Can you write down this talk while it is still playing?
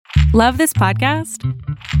Love this podcast?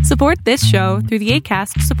 Support this show through the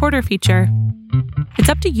Acast supporter feature. It's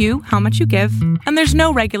up to you how much you give, and there's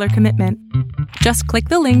no regular commitment. Just click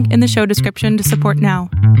the link in the show description to support now.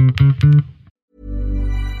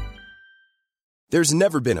 There's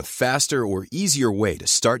never been a faster or easier way to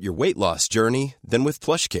start your weight loss journey than with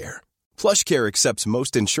PlushCare. PlushCare accepts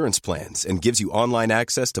most insurance plans and gives you online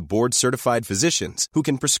access to board-certified physicians who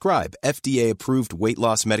can prescribe FDA-approved weight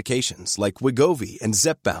loss medications like Wegovy and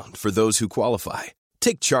Zepbound for those who qualify.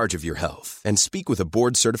 Take charge of your health and speak with a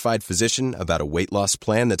board-certified physician about a weight loss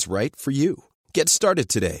plan that's right for you. Get started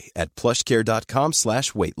today at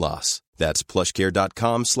plushcare.com/weight loss. That's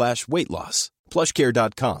plushcare.com/weight loss.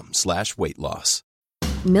 plushcare.com/weight loss.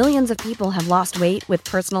 Millions of people have lost weight with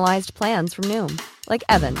personalized plans from Noom. Like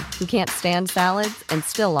Evan, who can't stand salads and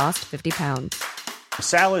still lost 50 pounds.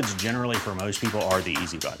 Salads generally for most people are the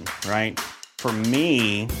easy button, right? For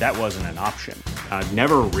me, that wasn't an option. I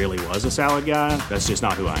never really was a salad guy. That's just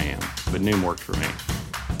not who I am. But Noom worked for me.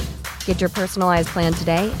 Get your personalized plan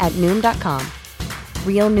today at Noom.com.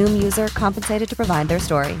 Real Noom user compensated to provide their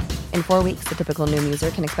story. In 4 weeks, the typical Noom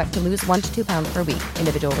user can expect to lose 1 to 2 pounds per week.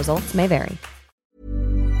 Individual results may vary.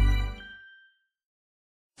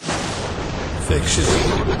 Fiction,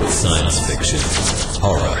 science fiction,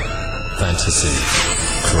 horror, fantasy,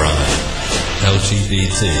 crime,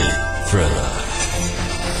 LGBT, thriller.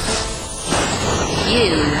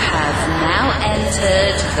 You have now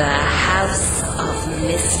entered the House of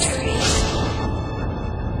Mystery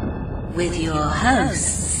with your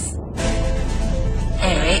hosts,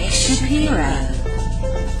 Eric Shapiro,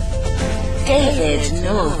 David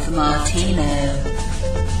North Martino,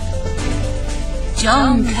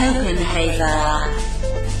 John Copenhaver,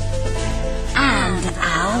 and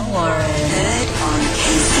Al Warren. Heard on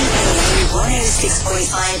KCAA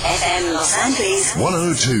 106.5 FM Los Angeles,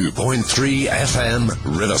 102.3 FM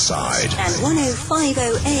Riverside, and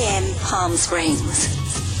 105.0 AM Palm Springs.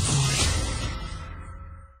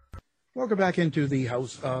 Welcome back into the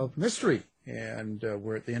House of Mystery, and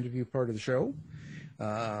we're at the interview part of the show.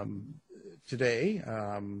 Today,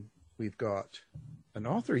 we've got an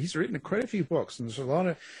author. He's written quite a few books, and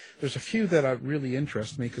there's a few that really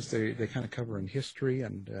interest me because they kind of cover in history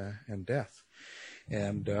and death.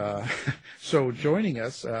 And so joining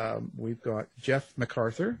us, we've got Jeff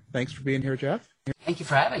MacArthur. Thanks for being here, Jeff. Thank you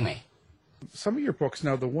for having me. Some of your books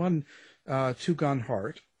now, the one, Two Gun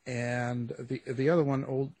Heart, and the other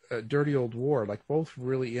one, Dirty Old War, like both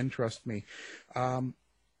really interest me.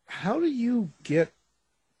 How do you get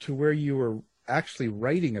to where you were actually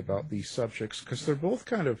writing about these subjects? Because they're both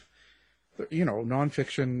kind of,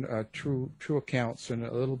 nonfiction, true accounts, and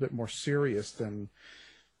a little bit more serious than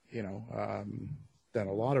a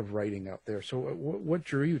lot of writing out there. So what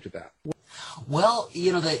drew you to that? Well,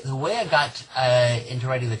 the way I got into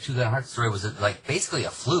writing the Two Gun Heart story was basically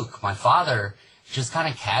a fluke. My father just kind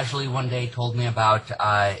of casually one day told me about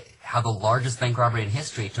how the largest bank robbery in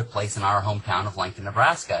history took place in our hometown of Lincoln,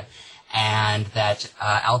 Nebraska, and that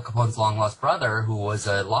Al Capone's long-lost brother, who was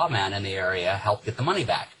a lawman in the area, helped get the money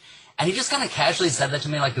back. And he just kind of casually said that to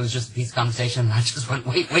me like it was just a piece of conversation, and I just went,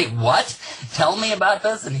 wait, what? Tell me about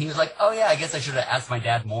this? And he was like, oh, yeah, I guess I should have asked my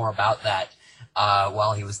dad more about that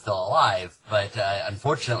while he was still alive. But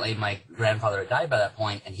unfortunately, my grandfather had died by that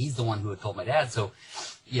point, and he's the one who had told my dad, so,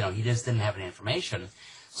 he just didn't have any information.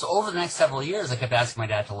 So over the next several years, I kept asking my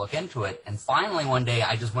dad to look into it, and finally one day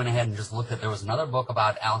I just went ahead and just looked at, there was another book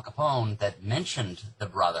about Al Capone that mentioned the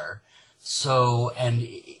brother. So, and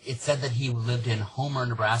it said that he lived in Homer,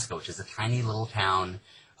 Nebraska, which is a tiny little town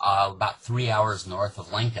about 3 hours north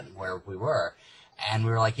of Lincoln, where we were. And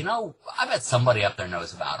we were like, I bet somebody up there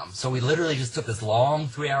knows about him. So we literally just took this long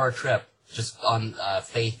 3-hour trip just on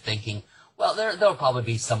faith, thinking, well, there'll probably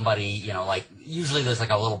be somebody, usually there's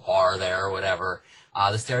like a little bar there or whatever.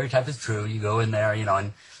 The stereotype is true. You go in there,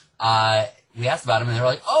 and we asked about him, and they were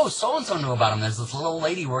like, oh, so-and-so knew about him. There's this little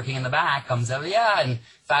lady working in the back, comes out, yeah, in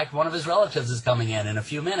fact, one of his relatives is coming in a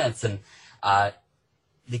few minutes, and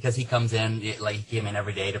because he comes in, he came in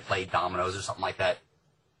every day to play dominoes or something like that,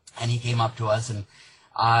 and he came up to us, and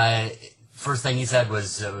first thing he said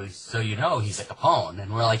was, so he's a Capone,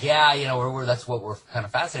 and we're like, yeah, that's what we're kind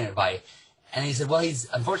of fascinated by, and he said, well,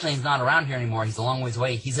 unfortunately, he's not around here anymore, he's a long ways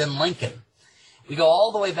away, he's in Lincoln. We go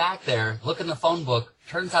all the way back there, look in the phone book.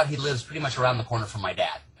 Turns out he lives pretty much around the corner from my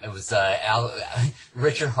dad. It was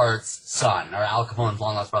Richard Hart's son, or Al Capone's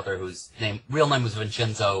long-lost brother, whose real name was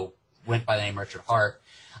Vincenzo, went by the name Richard Hart.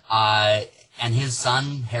 And his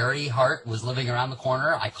son, Harry Hart, was living around the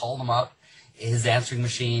corner. I called him up. His answering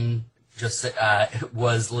machine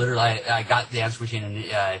was literally, I got the answering machine,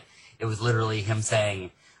 and it was literally him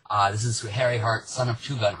saying, This is Harry Hart, son of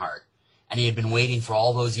Two Gun Hart. And he had been waiting for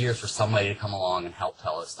all those years for somebody to come along and help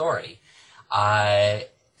tell his story.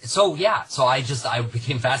 So I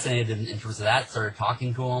became fascinated in terms of that, started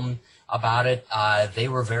talking to them about it. They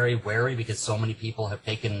were very wary because so many people have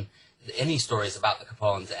taken any stories about the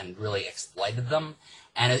Capones and really exploited them.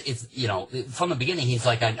 And it's, from the beginning, he's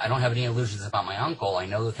like, I don't have any illusions about my uncle. I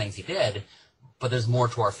know the things he did, but there's more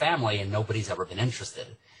to our family and nobody's ever been interested.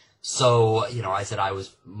 So, I said I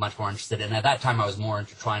was much more interested. And at that time, I was more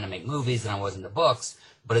into trying to make movies than I was into books.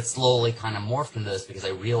 But it slowly kind of morphed into this because I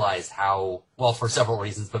realized for several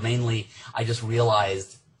reasons, but mainly I just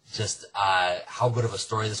realized how good of a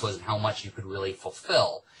story this was and how much you could really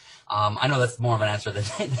fulfill. I know that's more of an answer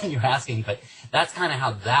than you're asking, but that's kind of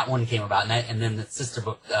how that one came about. And then the sister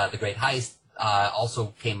book, The Great Heist,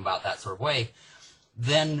 also came about that sort of way.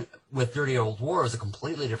 Then with Dirty Old War, it was a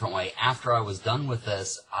completely different way. After I was done with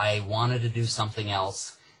this, I wanted to do something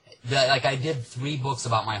else. Like I did 3 books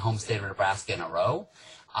about my home state of Nebraska in a row.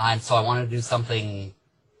 And so I wanted to do something,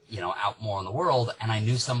 out more in the world. And I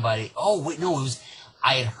knew somebody.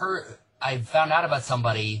 I found out about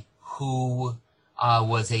somebody who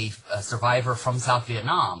was a survivor from South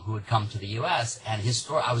Vietnam who had come to the U.S. And his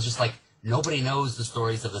story, I was just like, nobody knows the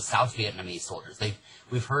stories of the South Vietnamese soldiers.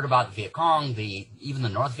 We've heard about the Viet Cong, even the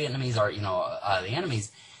North Vietnamese are, the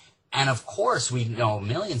enemies. And of course, we know a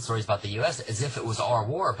million stories about the U.S. as if it was our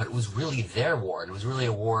war, but it was really their war. It was really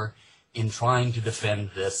a war in trying to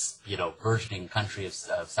defend this, burgeoning country of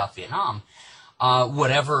South Vietnam.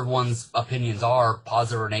 Whatever one's opinions are,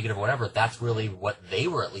 positive or negative, whatever, that's really what they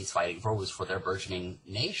were at least fighting for, was for their burgeoning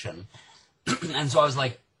nation. And so I was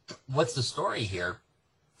like, what's the story here?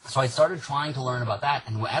 So I started trying to learn about that.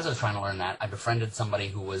 And as I was trying to learn that, I befriended somebody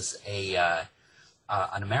who was an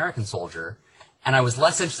American soldier. And I was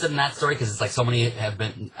less interested in that story because it's like so many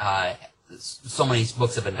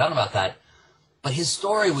books have been done about that. But his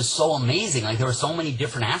story was so amazing. Like, there were so many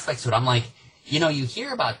different aspects to it. I'm like, you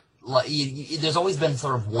hear about, there's always been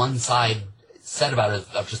sort of one side said about it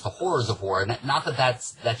of just the horrors of war. And not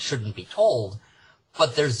that shouldn't be told,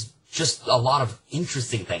 but there's just a lot of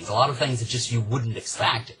interesting things, a lot of things that just you wouldn't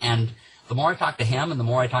expect. And the more I talked to him and the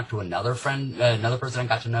more I talked to another friend, another person I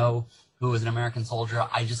got to know who was an American soldier,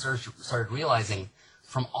 I just started realizing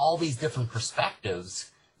from all these different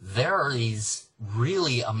perspectives, there are these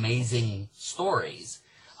really amazing stories,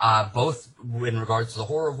 both in regards to the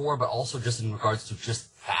horror of war, but also just in regards to just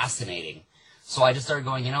fascinating. So I just started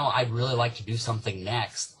going, I'd really like to do something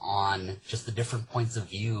next on just the different points of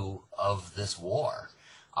view of this war.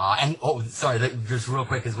 Just real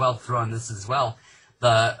quick as well, throw on this as well.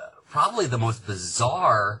 Probably the most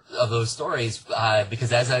bizarre of those stories,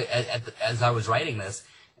 because as I was writing this,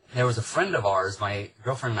 there was a friend of ours, my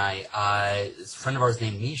girlfriend and I, a friend of ours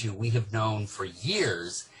named Miju, we have known for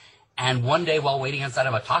years. And one day while waiting outside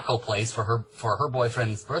of a taco place for her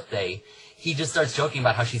boyfriend's birthday, he just starts joking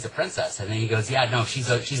about how she's a princess. And then he goes, yeah, no, she's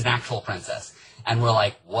an actual princess. And we're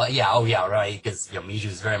like, what? Yeah, oh yeah, right. Because, Miju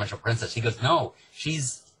is very much a princess. He goes, no,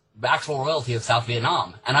 she's actual royalty of South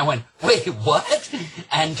Vietnam. And I went, wait, what?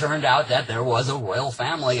 And turned out that there was a royal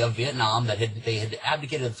family of Vietnam that they had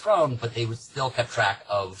abdicated the throne, but they still kept track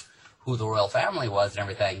of who the royal family was and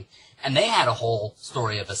everything. And they had a whole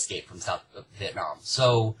story of escape from South Vietnam.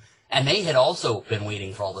 So, and they had also been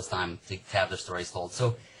waiting for all this time to have their stories told.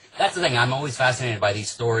 So that's the thing. I'm always fascinated by these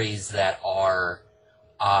stories that are,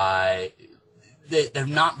 they've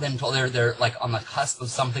not been told. They're like on the cusp of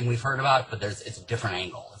something we've heard about, but it's a different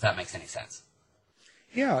angle, if that makes any sense.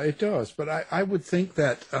 Yeah, it does. But I would think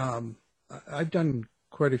that I've done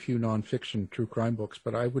quite a few nonfiction true crime books,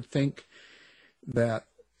 but I would think that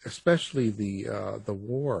especially the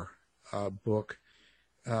war book,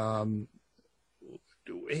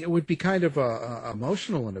 it would be kind of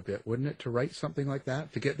emotional in a bit, wouldn't it, to write something like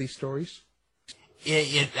that, to get these stories?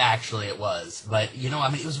 It actually was, but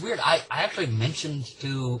it was weird. I actually mentioned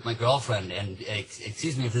to my girlfriend, and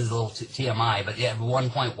excuse me if this is a little TMI, but yeah, at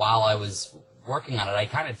one point while I was working on it, I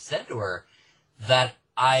kind of said to her that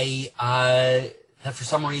that for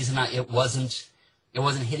some reason it wasn't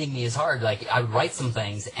hitting me as hard. Like, I would write some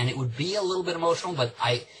things and it would be a little bit emotional, but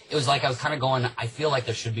it was like I was kind of going, I feel like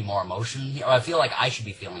there should be more emotion here, or I feel like I should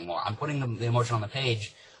be feeling more. I'm putting the emotion on the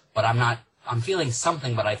page, but I'm feeling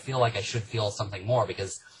something, but I feel like I should feel something more,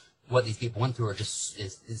 because what these people went through are just,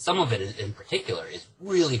 some of it in particular is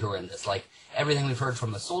really horrendous. Like, everything we've heard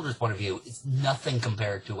from the soldiers' point of view is nothing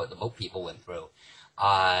compared to what the boat people went through,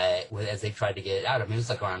 as they tried to get it out. I mean, it was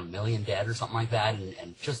like around 1 million dead or something like that,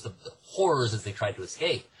 and just the horrors as they tried to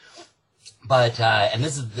escape. But, and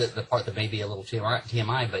this is the part that may be a little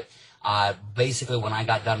TMI, but Basically, when I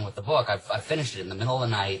got done with the book, I finished it in the middle of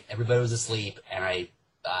the night. Everybody was asleep, and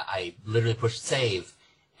I literally pushed save,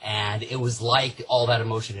 and it was like all that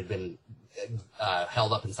emotion had been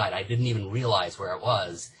held up inside. I didn't even realize where it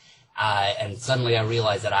was, and suddenly I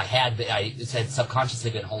realized that I had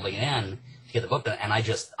subconsciously been holding it in to get the book done, and I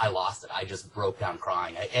lost it. I just broke down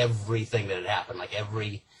crying. Everything that had happened, like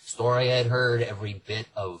every story I had heard, every bit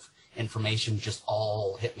of information, just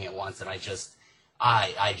all hit me at once, and I just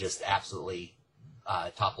absolutely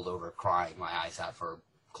toppled over crying my eyes out for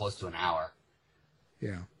close to an hour.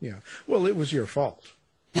 Yeah. Well, it was your fault.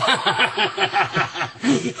 Yes,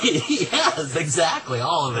 exactly,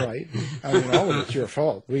 all of it. Right. I mean, all of it's your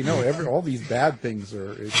fault. We know all these bad things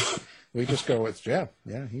we just go, it's Jeff.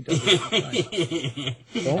 Yeah, he does it.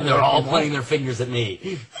 And they're all pointing their fingers at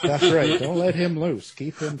me. That's right. Don't let him loose.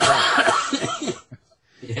 Keep him quiet.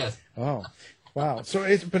 Yes. Oh, wow. So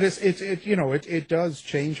it does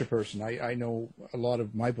change a person. I know a lot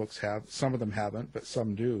of my books have. Some of them haven't, but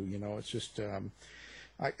some do. It's just.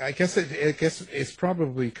 I guess it's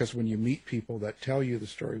probably because when you meet people that tell you the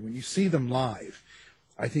story, when you see them live,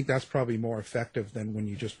 I think that's probably more effective than when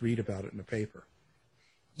you just read about it in the paper.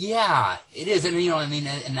 Yeah, it is, and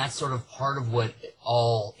and that's sort of part of what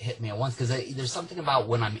all hit me at once, because there's something about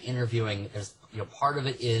when I'm interviewing. There's part of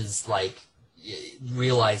it is like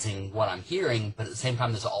realizing what I'm hearing, but at the same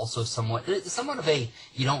time, there's also somewhat of a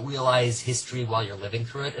you don't realize history while you're living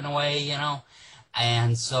through it in a way,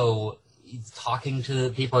 and so. Talking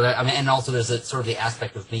to people and also there's a sort of the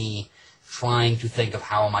aspect of me trying to think of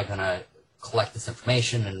how am I going to collect this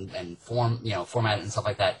information and format it and stuff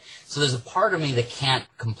like that. So there's a part of me that can't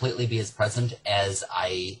completely be as present as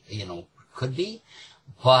I, could be.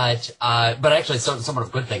 But actually it's somewhat of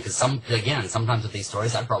a good thing, because sometimes with these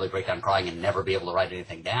stories, I'd probably break down crying and never be able to write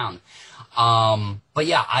anything down. But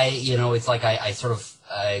yeah, it's like I sort of,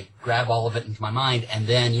 grab all of it into my mind, and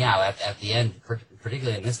then, at the end,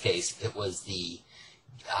 particularly in this case, it was the,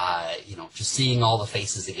 just seeing all the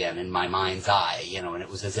faces again in my mind's eye, and it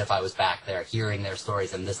was as if I was back there hearing their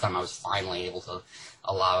stories, and this time I was finally able to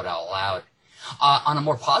allow it out loud. On a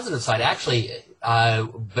more positive side, actually,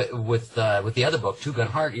 but with the other book, Two Gun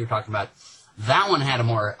Heart, you were talking about, that one had a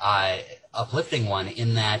more uplifting one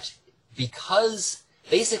in that, because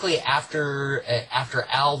basically after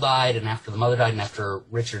Al died and after the mother died and after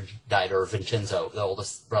Richard died, or Vincenzo, the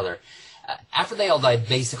oldest brother, after they all died,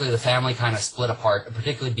 basically the family kind of split apart,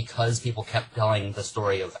 particularly because people kept telling the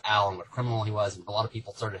story of Al and what a criminal he was, and a lot of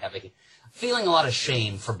people started feeling a lot of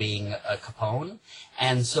shame for being a Capone,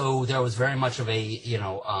 and so there was very much of a,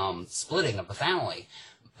 splitting of the family.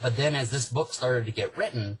 But then as this book started to get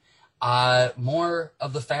written, more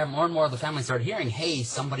and more of the family started hearing, hey,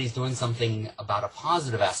 somebody's doing something about a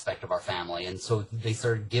positive aspect of our family, and so they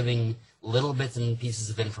started giving little bits and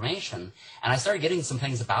pieces of information, and I started getting some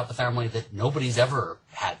things about the family that nobody's ever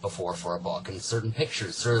had before for a book, and certain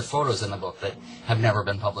pictures, certain photos in the book that have never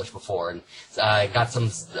been published before, and I got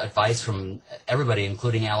some advice from everybody,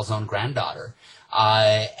 including Al's own granddaughter,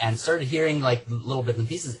 and started hearing like little bits and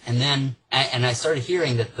pieces, and I started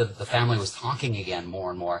hearing that the family was talking again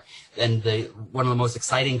more and more, and one of the most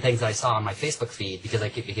exciting things that I saw on my Facebook feed, because I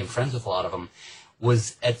became friends with a lot of them,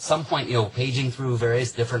 was at some point, paging through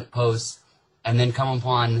various different posts, and then come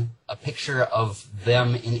upon a picture of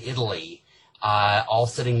them in Italy, all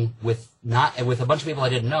sitting with a bunch of people I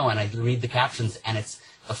didn't know, and I read the captions, and it's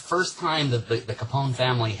the first time that the Capone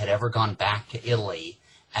family had ever gone back to Italy,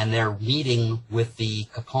 and they're meeting with the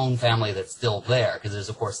Capone family that's still there, because there's,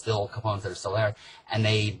 of course, still Capones that are still there, and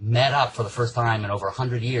they met up for the first time in over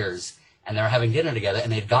 100 years, and they were having dinner together,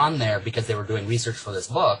 and they'd gone there because they were doing research for this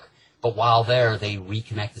book, but while there, they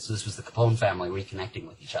reconnected. So this was the Capone family reconnecting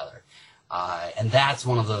with each other. And that's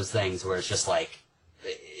one of those things where it's just like,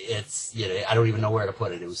 it's, I don't even know where to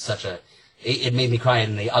put it. It was it made me cry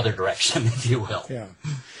in the other direction, if you will. Yeah.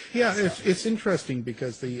 Yeah, it's interesting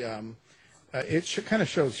because it kind of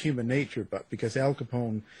shows human nature, but because Al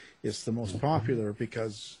Capone is the most popular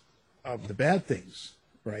because of the bad things,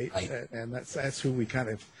 right? And that's who we kind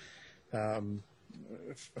of,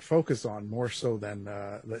 focus on more so than,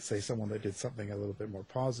 let's say, someone that did something a little bit more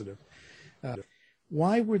positive.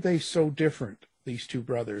 Why were they so different, these two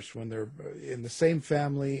brothers, when they're in the same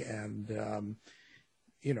family and,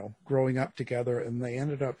 growing up together, and they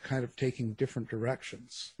ended up kind of taking different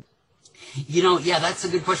directions? Yeah, that's a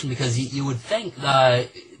good question, because you would think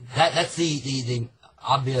that's the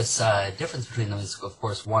obvious difference between them is, of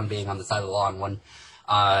course, one being on the side of the law and one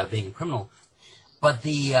being a criminal. But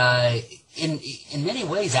in many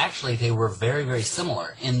ways, actually, they were very, very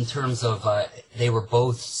similar in terms of they were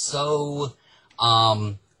both so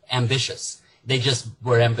ambitious. They just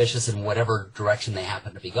were ambitious in whatever direction they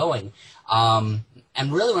happened to be going. And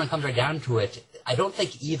really, when it comes right down to it, I don't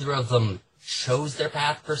think either of them chose their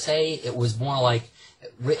path per se. It was more like,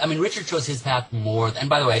 I mean, Richard chose his path more. And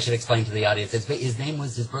by the way, I should explain to the audience, his birth name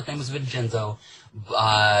was Vincenzo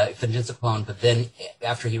Capone. But then,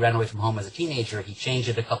 after he ran away from home as a teenager, he changed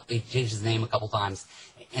his name a couple times.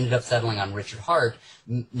 Ended up settling on Richard Hart,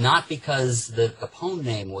 not because the Capone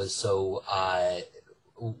name was so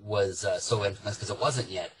infamous, because it wasn't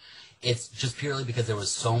yet. It's just purely because there was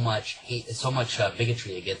so much hate, so much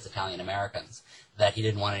bigotry against Italian Americans that he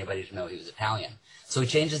didn't want anybody to know he was Italian. So he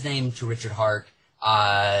changed his name to Richard Hart,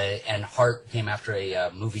 and Hart came after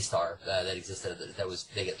a movie star that existed that was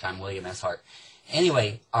big at the time, William S. Hart.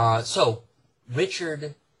 Anyway, so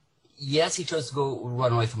Richard. Yes, he chose to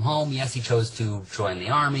run away from home. Yes, he chose to join the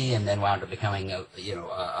army and then wound up becoming a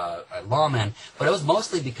lawman. But it was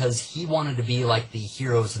mostly because he wanted to be like the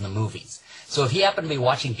heroes in the movies. So if he happened to be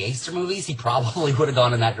watching gangster movies, he probably would have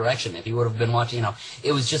gone in that direction. If he would have been watching,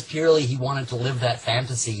 it was just purely he wanted to live that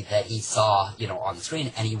fantasy that he saw, on the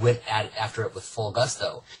screen, and he went after it with full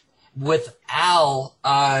gusto. With Al,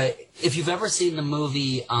 if you've ever seen the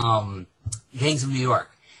movie Gangs of New York,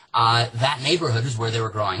 that neighborhood is where they were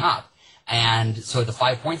growing up. And so the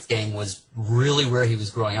 5 Points gang was really where he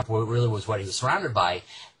was growing up, really was what he was surrounded by.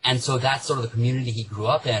 And so that's sort of the community he grew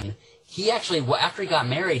up in. He actually, after he got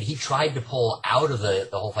married, he tried to pull out of the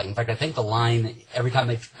whole thing. In fact, I think the line, every time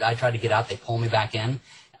I tried to get out, they pull me back in.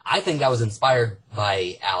 I think that was inspired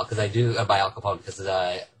by Al, by Al Capone, because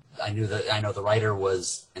I know the writer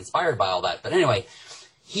was inspired by all that. But anyway,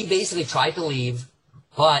 he basically tried to leave,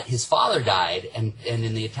 but his father died, and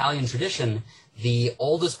in the Italian tradition, the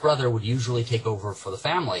oldest brother would usually take over for the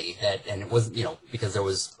family, and it wasn't, because there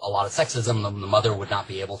was a lot of sexism, the mother would not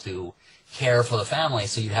be able to care for the family,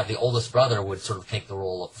 so you'd have the oldest brother would sort of take the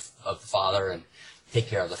role of the father and take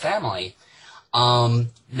care of the family.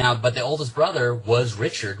 But the oldest brother was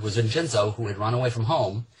Vincenzo, who had run away from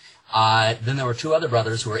home. Then there were two other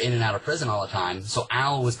brothers who were in and out of prison all the time, so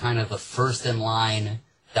Al was kind of the first in line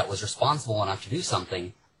that was responsible enough to do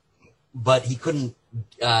something, but he couldn't.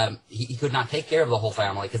 He could not take care of the whole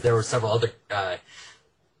family because there were several other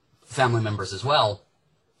family members as well.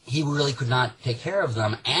 He really could not take care of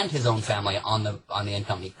them and his own family on the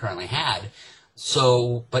income he currently had.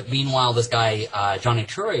 So, but meanwhile, this guy Johnny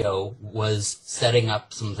Turio was setting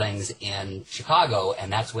up some things in Chicago, and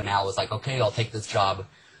that's when Al was like, "Okay, I'll take this job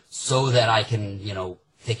so that I can,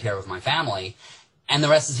 take care of my family." And the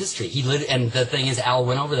rest is history. And the thing is, Al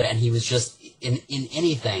went over there, and he was just in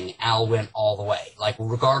anything. Al went all the way, like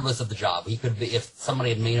regardless of the job. He could be, if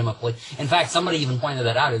somebody had made him a police. In fact, somebody even pointed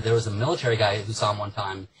that out. There was a military guy who saw him one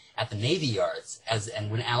time at the Navy Yards,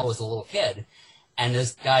 and when Al was a little kid, and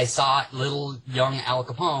this guy saw little young Al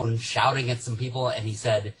Capone shouting at some people, and he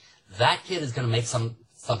said, "That kid is going to make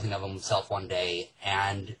something of himself one day,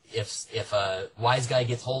 and if a wise guy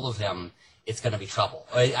gets hold of him, it's going to be trouble."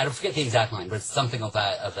 I don't forget the exact line, but it's something of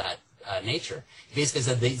that nature. He basically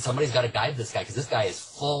said somebody's got to guide this guy, because this guy is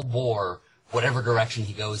full bore whatever direction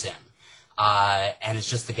he goes in. And it's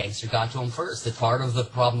just the gangster got to him first. It's part of the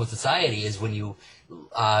problem with society is when you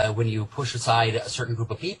push aside a certain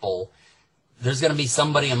group of people, there's going to be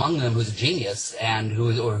somebody among them who's a genius and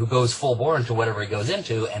who goes full bore into whatever he goes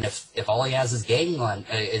into. And if all he has is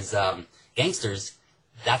gangsters,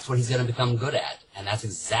 that's what he's going to become good at. And that's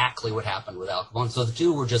exactly what happened with Al Capone. So the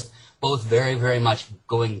two were just both very, very much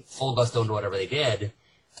going full gusto into whatever they did.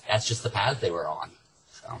 That's just the path they were on.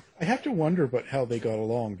 So I have to wonder about how they got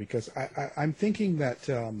along, because I'm thinking that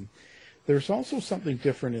there's also something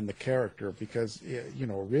different in the character, because,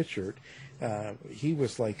 Richard, he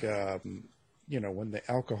was like, when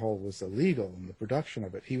the alcohol was illegal and the production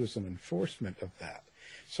of it, he was an enforcement of that.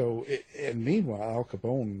 So, and meanwhile, Al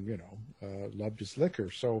Capone, loved his liquor.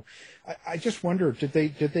 So, I just wonder, did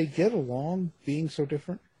they get along being so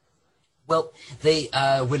different? Well, they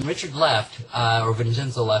when Richard left, or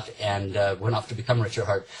Vincenzo left, and went off to become Richard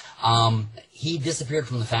Hart, he disappeared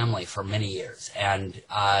from the family for many years, and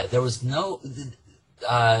there was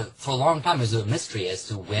for a long time, it was a mystery as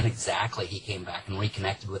to when exactly he came back and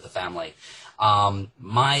reconnected with the family.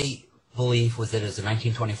 My belief was that it was in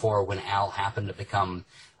 1924 when Al happened to become,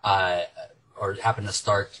 or happened to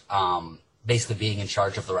start basically being in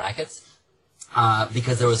charge of the rackets.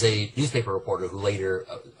 Because there was a newspaper reporter who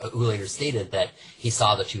later stated that he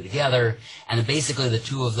saw the two together, and basically the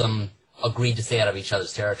two of them agreed to stay out of each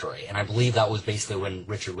other's territory. And I believe that was basically when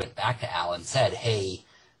Richard went back to Al and said, "Hey,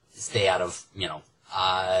 stay out of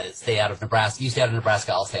Nebraska. You stay out of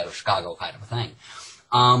Nebraska, I'll stay out of Chicago," kind of a thing.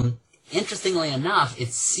 Interestingly enough,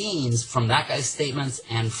 it seems from that guy's statements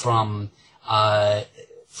and from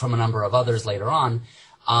from a number of others later on,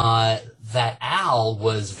 that Al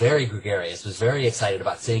was very gregarious, was very excited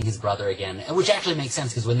about seeing his brother again, which actually makes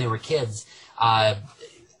sense because when they were kids,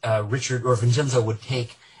 Richard or Vincenzo would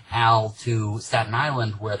take Al to Staten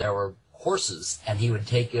Island where there were horses, and he would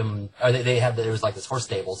take him, or there was like this horse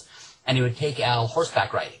stables, and he would take Al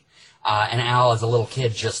horseback riding. And Al, as a little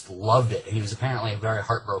kid, just loved it. And he was apparently very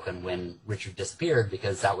heartbroken when Richard disappeared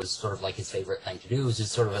because that was sort of like his favorite thing to do, was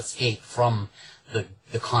just sort of escape from the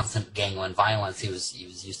constant gangland violence he was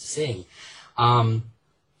used to seeing.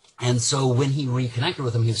 And so when he reconnected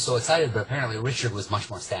with him, he was so excited, but apparently Richard was much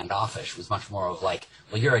more standoffish, was much more of like,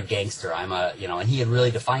 well, you're a gangster, and he had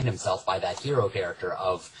really defined himself by that hero character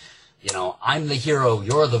of, I'm the hero,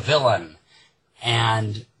 you're the villain.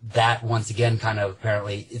 And that, once again, kind of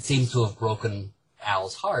apparently, it seems to have broken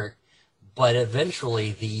Al's heart, but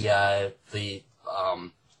eventually the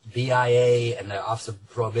BIA and the Office of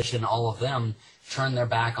Prohibition, all of them, turned their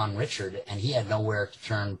back on Richard, and he had nowhere to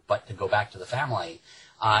turn but to go back to the family.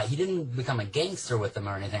 He didn't become a gangster with them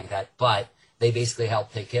or anything like that, but they basically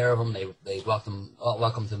helped take care of him. They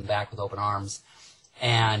welcomed him back with open arms.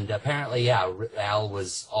 And apparently, yeah, Al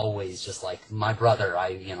was always just like, my brother,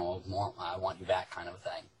 I want you back kind of a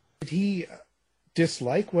thing. Did he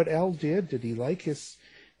dislike what Al did? Did he like his,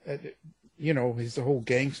 his whole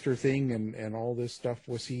gangster thing and all this stuff?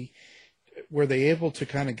 Were they able to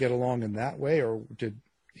kind of get along in that way, or did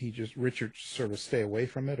Richard sort of stay away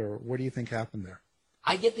from it, or what do you think happened there?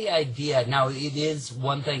 I get the idea. Now, it is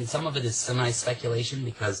one thing. Some of it is semi-speculation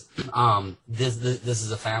because this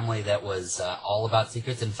is a family that was all about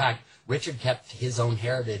secrets. In fact, Richard kept his own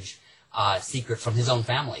heritage secret from his own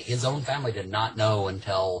family. His own family did not know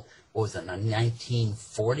until, what was it, the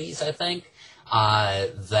 1940s, I think,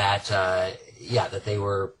 that they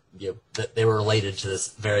were related to this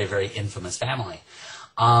very, very infamous family.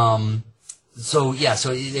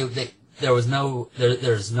 There's no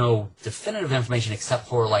definitive information except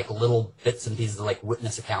for like little bits and pieces of like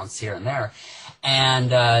witness accounts here and there.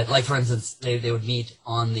 And like for instance, they would meet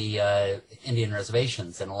on the Indian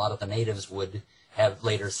reservations, and a lot of the natives would have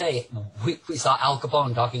later say, we saw Al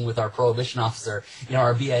Capone talking with our prohibition officer,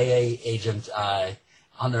 our BIA agent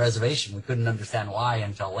on the reservation. We couldn't understand why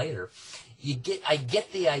until later. I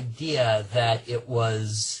get the idea that he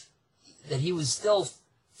was still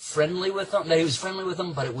friendly with them,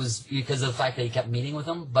 but it was because of the fact that he kept meeting with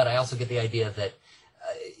them. But I also get the idea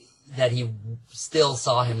that he still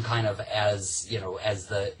saw him kind of as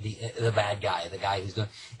the bad guy, the guy who's doing.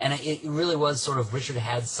 And it really was sort of, Richard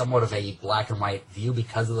had somewhat of a black and white view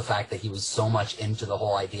because of the fact that he was so much into the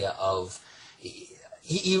whole idea of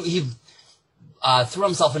he threw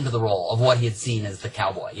himself into the role of what he had seen as the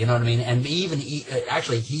cowboy. You know what I mean? And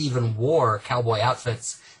he even wore cowboy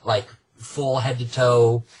outfits, like full head to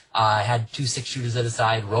toe, had 2 6-shooters at his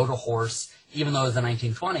side, rode a horse, even though it was the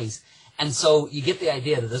 1920s. And so you get the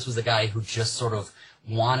idea that this was a guy who just sort of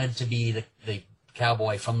wanted to be the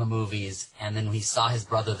cowboy from the movies, and then when he saw his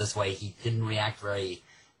brother this way, he didn't react very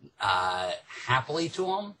happily to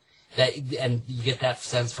him. And you get that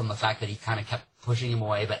sense from the fact that he kind of kept pushing him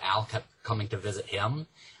away, but Al kept coming to visit him.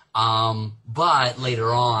 But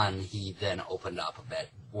later on, he then opened up a bit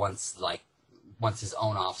once his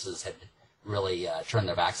own offices had really turned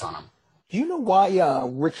their backs on him. Do you know why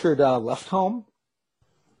Richard left home?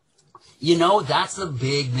 That's the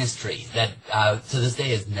big mystery that to this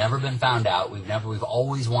day has never been found out. We've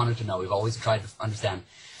always wanted to know. We've always tried to understand.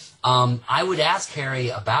 I would ask Harry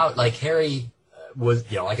about, Harry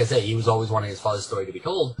was, like I said, he was always wanting his father's story to be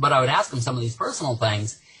told, but I would ask him some of these personal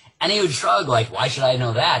things, and he would shrug, why should I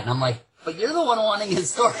know that? And I'm like, but you're the one wanting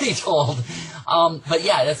his story told. But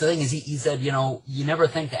yeah, that's the thing is he said, you never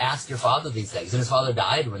think to ask your father these things. And his father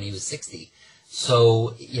died when he was 60.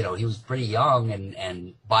 So, he was pretty young,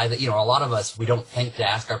 and by the, a lot of us, we don't think to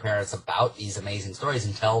ask our parents about these amazing stories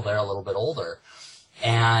until they're a little bit older.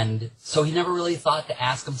 And so he never really thought to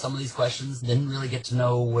ask him some of these questions, didn't really get to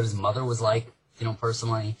know what his mother was like,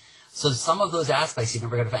 personally. So some of those aspects he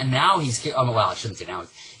never got to, and now he's, I shouldn't say now,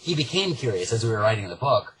 he became curious as we were writing the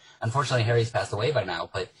book. Unfortunately, Harry's passed away by now,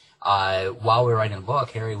 but while we were writing the book,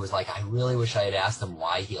 Harry was like, I really wish I had asked him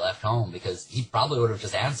why he left home, because he probably would have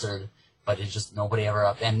just answered, but it's just nobody ever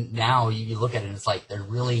up. And now you look at it, and it's like there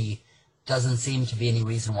really doesn't seem to be any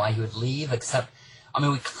reason why he would leave, except,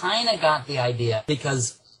 we kind of got the idea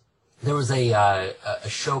because there was a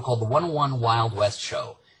show called the 101 Wild West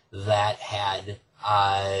Show that had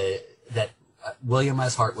that William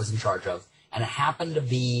S. Hart was in charge of, and it happened to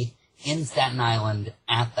be in Staten Island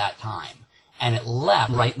at that time. And it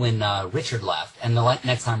left right when Richard left. And the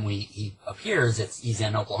next time he appears, he's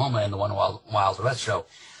in Oklahoma in the 101 Wild West Show.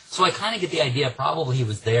 So I kind of get the idea probably he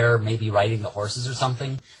was there maybe riding the horses or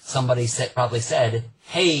something. Somebody probably said,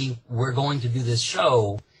 hey, we're going to do this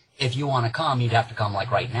show. If you want to come, you'd have to come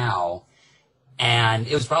like right now. And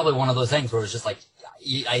it was probably one of those things where it was just like,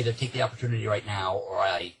 I either take the opportunity right now or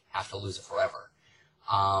I have to lose it forever.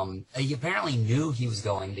 He apparently knew he was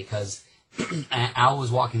going because Al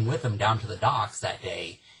was walking with him down to the docks that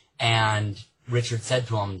day. And Richard said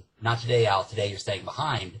to him, not today, Al, today you're staying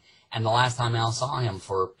behind. And the last time Al saw him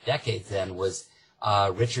for decades then was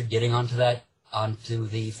Richard getting onto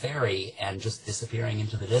the ferry and just disappearing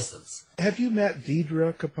into the distance. Have you met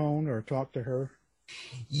Deidre Capone or talked to her?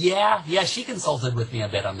 Yeah, she consulted with me a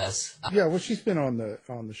bit on this. Yeah, well, she's been on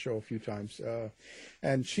the show a few times,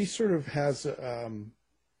 and she sort of has,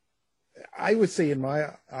 I would say in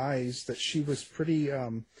my eyes that she was pretty,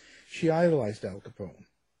 she idolized Al Capone.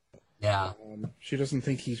 Yeah. She doesn't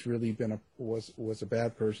think he's really was a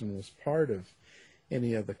bad person, was part of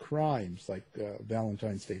any of the crimes like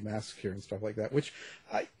Valentine's Day Massacre and stuff like that, which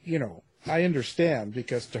I understand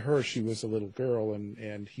because to her she was a little girl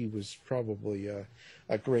and he was probably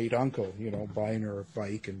a great uncle, buying her a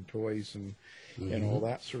bike and toys and all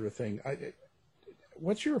that sort of thing.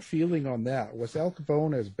 What's your feeling on that? Was Al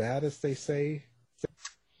Capone as bad as they say?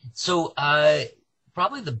 So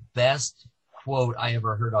probably the best quote I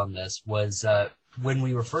ever heard on this was when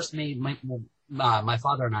we were first meeting, my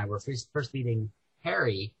father and I were first meeting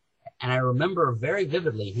Harry, and I remember very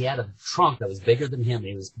vividly he had a trunk that was bigger than him.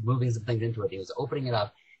 He was moving some things into it. He was opening it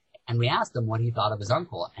up, and we asked him what he thought of his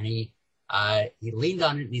uncle, and he leaned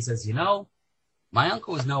on it and he says, my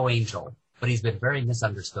uncle was no angel, but he's been very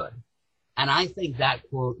misunderstood. And I think that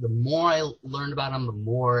quote, the more I learned about him, the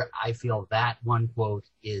more I feel that one quote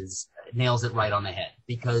nails it right on the head,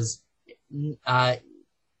 because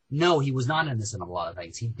no, he was not innocent of a lot of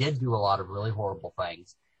things. He did do a lot of really horrible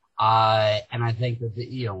things. And I think that,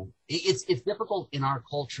 it's difficult in our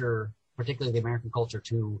culture, particularly the American culture,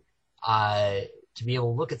 to be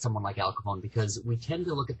able to look at someone like Al Capone, because we tend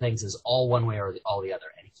to look at things as all one way or all the other.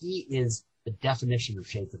 And he is the definition of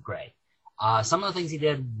shades of gray. Some of the things he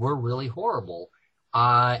did were really horrible.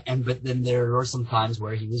 But then there were some times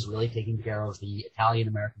where he was really taking care of the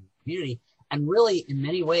Italian-American community. And really, in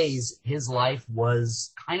many ways, his life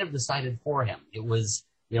was kind of decided for him. It was,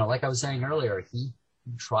 like I was saying earlier, he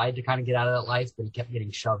tried to kind of get out of that life, but he kept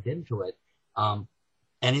getting shoved into it. And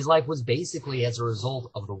his life was basically as a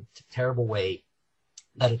result of the terrible way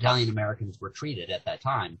that Italian Americans were treated at that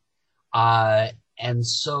time. And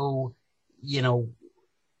so,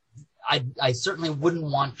 I certainly wouldn't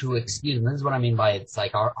want to excuse him. This is what I mean by it's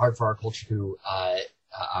like hard for our culture to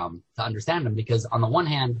understand him, because on the one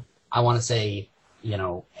hand, I want to say,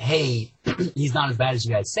 hey, he's not as bad as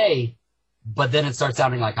you guys say, but then it starts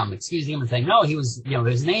sounding like I'm excusing him and saying, no, he was, he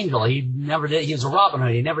was an angel. He never did. He was a Robin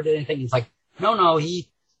Hood. He never did anything. He's like, no, he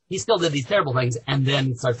still did these terrible things. And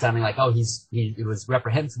then it starts sounding like, oh, he was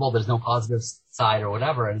reprehensible. There's no positive side or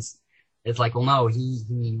whatever. And it's like, well, no,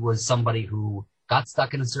 he was somebody who got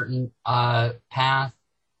stuck in a certain path,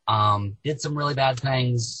 did some really bad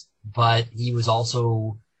things, but he was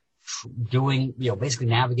also doing, basically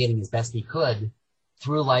navigating as best he could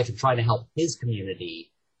through life and trying to help his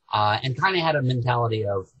community, and kind of had a mentality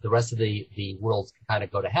of the rest of the world can kind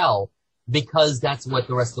of go to hell, because that's what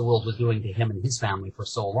the rest of the world was doing to him and his family for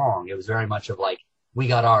so long. It was very much of like, we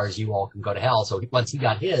got ours, you all can go to hell. So once he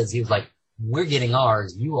got his, he was like, we're getting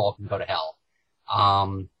ours, you all can go to hell.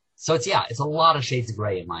 So it's a lot of shades of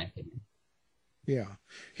gray in my opinion. Yeah.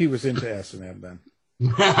 He was into S&M then.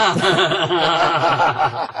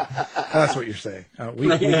 That's what you're saying. We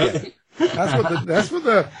get it. That's what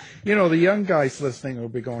the the young guys listening will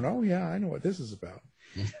be going, oh yeah, I know what this is about.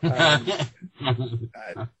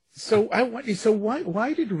 So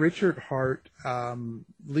why did Richard Hart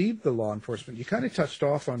leave the law enforcement? You kind of touched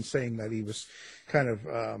off on saying that he was kind of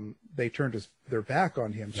they turned their back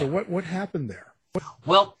on him. So what happened there?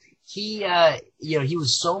 Well, he he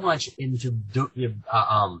was so much into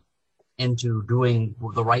doing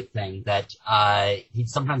the right thing that he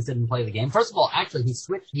sometimes didn't play the game. First of all, actually, he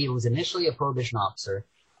switched. He was initially a prohibition officer,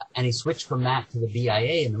 and he switched from that to the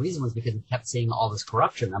BIA, and the reason was because he kept seeing all this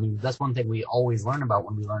corruption. I mean, that's one thing we always learn about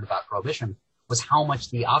when we learned about prohibition, was how much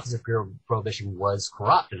the Office of Prohibition was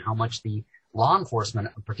corrupt and how much the law enforcement,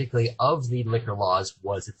 particularly of the liquor laws,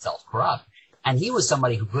 was itself corrupt. And he was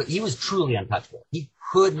somebody he was truly untouchable. He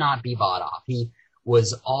could not be bought off. He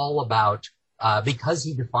was all about, because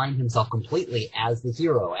he defined himself completely as the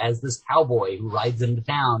hero, as this cowboy who rides into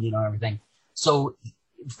town, everything. So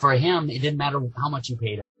for him, it didn't matter how much you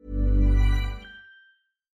paid him.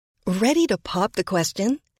 Ready to pop the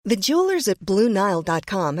question? The jewelers at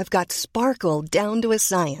BlueNile.com have got sparkle down to a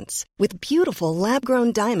science with beautiful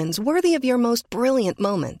lab-grown diamonds worthy of your most brilliant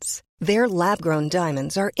moments. Their lab-grown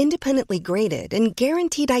diamonds are independently graded and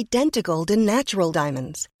guaranteed identical to natural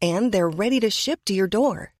diamonds, and they're ready to ship to your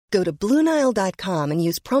door. Go to BlueNile.com and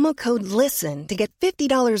use promo code LISTEN to get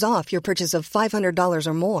 $50 off your purchase of $500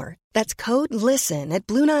 or more. That's code LISTEN at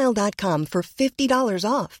BlueNile.com for $50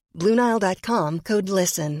 off. BlueNile.com, code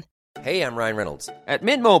LISTEN. Hey, I'm Ryan Reynolds. At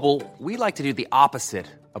Mint Mobile, we like to do the opposite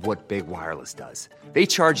of what Big Wireless does. They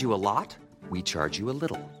charge you a lot, we charge you a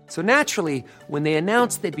little. So naturally, when they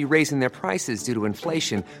announced they'd be raising their prices due to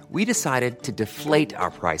inflation, we decided to deflate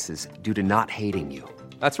our prices due to not hating you.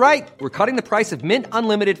 That's right. We're cutting the price of Mint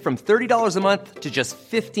Unlimited from $30 a month to just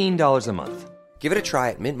 $15 a month. Give it a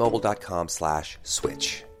try at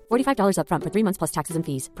mintmobile.com/switch. $45 up front for 3 months plus taxes and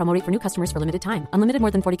fees. Promo rate for new customers for limited time. Unlimited more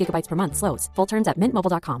than 40 gigabytes per month. Slows full terms at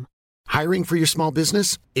mintmobile.com. Hiring for your small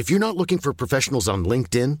business? If you're not looking for professionals on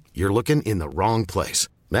LinkedIn, you're looking in the wrong place.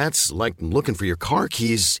 That's like looking for your car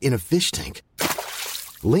keys in a fish tank.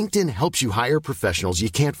 LinkedIn helps you hire professionals you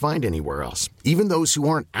can't find anywhere else, even those who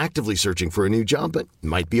aren't actively searching for a new job but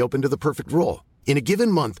might be open to the perfect role. In a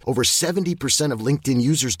given month, over 70% of LinkedIn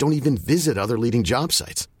users don't even visit other leading job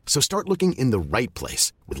sites. So start looking in the right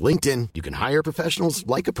place. With LinkedIn, you can hire professionals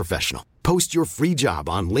like a professional. Post your free job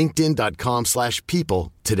on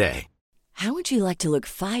linkedin.com/people today. How would you like to look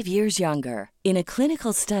 5 years younger? In a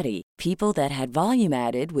clinical study, people that had volume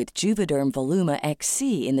added with Juvederm Voluma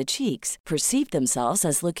XC in the cheeks perceived themselves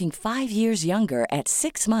as looking 5 years younger at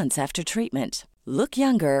 6 months after treatment. Look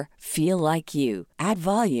younger, feel like you. Add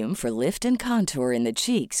volume for lift and contour in the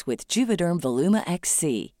cheeks with Juvederm Voluma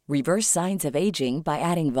XC. Reverse signs of aging by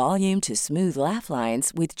adding volume to smooth laugh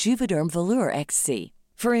lines with Juvederm Volure XC.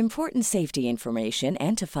 For important safety information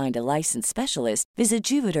and to find a licensed specialist, visit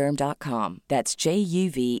Juvederm.com. That's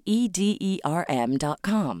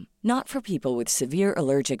JUVEDERM.com. Not for people with severe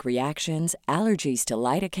allergic reactions, allergies to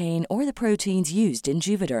lidocaine, or the proteins used in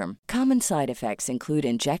Juvederm. Common side effects include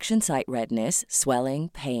injection site redness,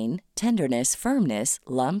 swelling, pain, tenderness, firmness,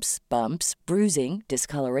 lumps, bumps, bruising,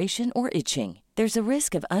 discoloration, or itching. There's a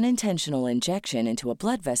risk of unintentional injection into a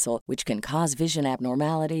blood vessel, which can cause vision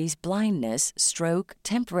abnormalities, blindness, stroke,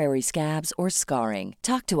 temporary scabs, or scarring.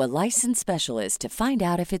 Talk to a licensed specialist to find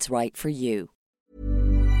out if it's right for you.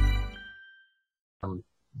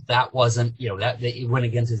 That wasn't, that it went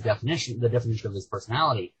against his definition, the definition of his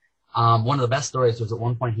personality. One of the best stories was at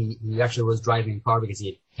one point he actually was driving a car because he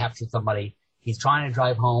had captured somebody. He's trying to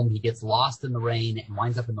drive home. He gets lost in the rain and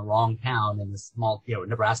winds up in the wrong town in this small,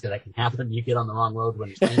 Nebraska. That can happen. You get on the wrong road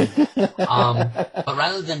when it's raining. But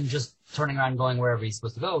rather than just turning around and going wherever he's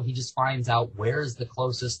supposed to go, he just finds out where's the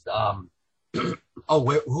closest,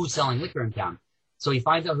 who's selling liquor in town. So he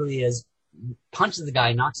finds out who he is, punches the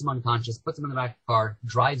guy, knocks him unconscious, puts him in the back of the car,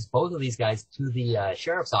 drives both of these guys to the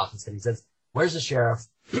sheriff's office, and he says, "Where's the sheriff?"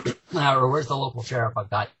 or "Where's the local sheriff?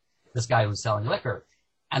 I've got this guy who's selling liquor."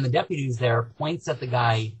 And the deputy who's there points at the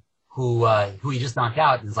guy who he just knocked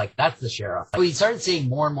out and is like, "That's the sheriff." So he started seeing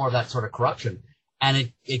more and more of that sort of corruption,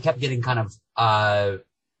 and it kept getting kind of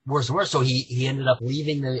worse and worse. So he ended up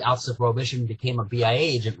leaving the Office of Prohibition, became a BIA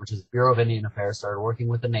agent, which is Bureau of Indian Affairs, started working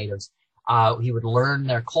with the natives. He would learn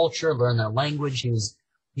their culture, learn their language.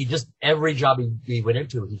 Every job he went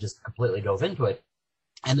into, he just completely dove into it.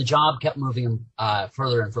 And the job kept moving him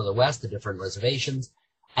further and further west to different reservations.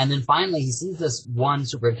 And then finally, he sees this one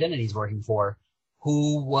superintendent he's working for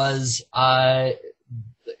who was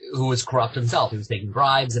corrupt himself. He was taking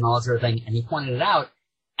bribes and all that sort of thing. And he pointed it out.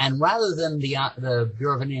 And rather than the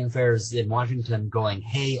Bureau of Indian Affairs in Washington going,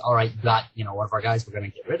 "Hey, all right, got one of our guys, we're going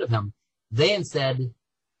to get rid of him," they instead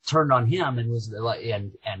turned on him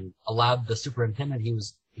and allowed the superintendent he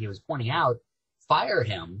was pointing out fire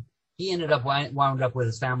him. He ended up wound up with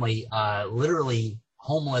his family literally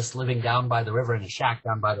homeless, living down by the river in a shack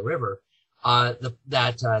down by the river.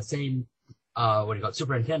 Same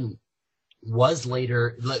superintendent was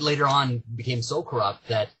later on became so corrupt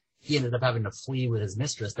that he ended up having to flee with his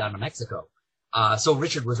mistress down to Mexico. So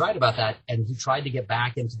Richard was right about that, and he tried to get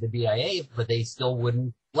back into the BIA, but they still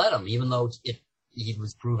wouldn't let him, even though he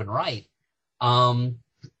was proven right. And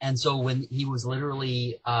so when he was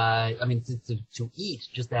literally, to eat,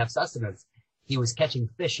 just to have sustenance, he was catching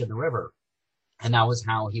fish in the river. And that was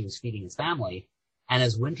how he was feeding his family. And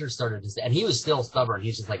as winter started to, and he was still stubborn.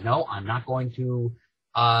 He's just like, "No, I'm not going to,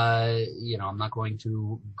 I'm not going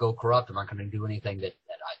to go corrupt. I'm not going to do anything that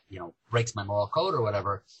breaks my moral code or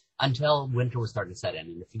whatever," until winter was starting to set in.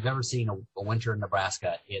 And if you've ever seen a winter in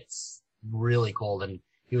Nebraska, it's really cold, and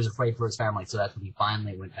he was afraid for his family. So that's when he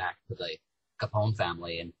finally went back to the Capone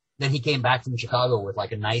family. And then he came back from Chicago with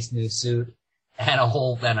like a nice new suit and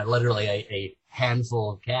literally a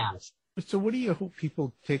handful of cash. So what do you hope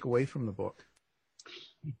people take away from the book?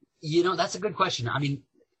 That's a good question. I mean,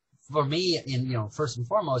 for me, first and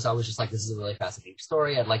foremost, I was just like, this is a really fascinating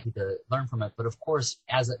story. I'd like you to learn from it. But of course,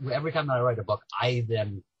 every time that I write a book, I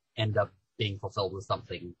then end up being fulfilled with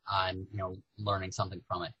something and, learning something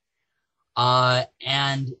from it.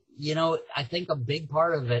 And I think a big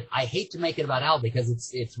part of it, I hate to make it about Al because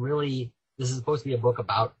it's really, this is supposed to be a book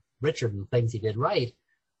about Richard and the things he did right.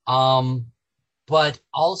 But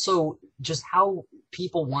also just how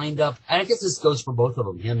people wind up, and I guess this goes for both of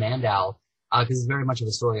them, him and Al, because it's very much of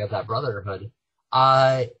a story of that brotherhood,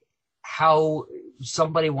 how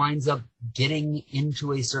somebody winds up getting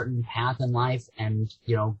into a certain path in life and,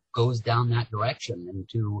 goes down that direction, and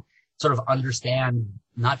to sort of understand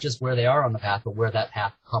not just where they are on the path, but where that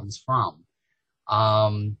path comes from.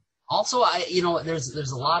 Also,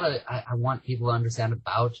 there's a lot of, I want people to understand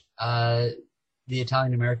about the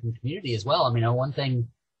Italian-American community as well. I mean, one thing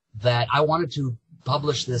that I wanted to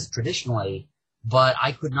publish this traditionally, but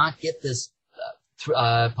I could not get this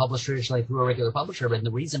published traditionally through a regular publisher. And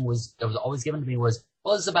the reason that was always given to me was,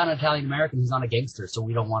 well, this is about an Italian-American who's not a gangster, so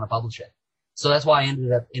we don't want to publish it. So that's why I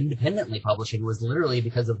ended up independently publishing, was literally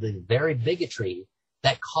because of the very bigotry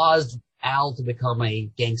that caused Al to become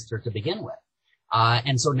a gangster to begin with.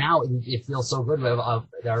 And so now it feels so good.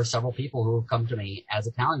 There are several people who have come to me as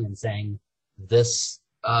Italians saying, this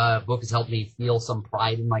book has helped me feel some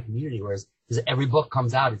pride in my community, whereas because every book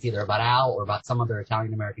comes out, it's either about Al or about some other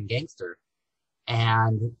Italian-American gangster.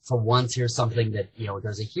 And for once, here's something that,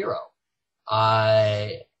 there's a hero.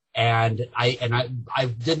 And I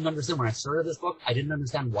didn't understand when I started this book, I didn't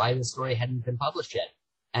understand why this story hadn't been published yet.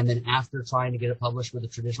 And then after trying to get it published with the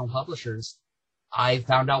traditional publishers, I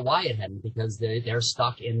found out why it hadn't, because they're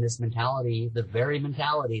stuck in this mentality, the very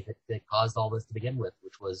mentality that caused all this to begin with,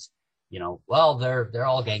 which was, well, they're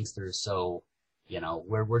all gangsters, so,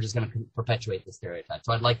 we're just going to perpetuate the stereotype.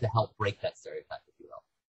 So I'd like to help break that stereotype, if you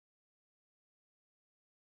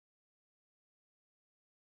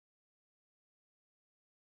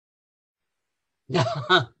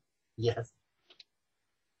will.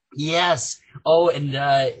 Yes. Oh, and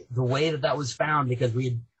the way that was found, because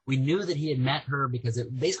we knew that he had met her, because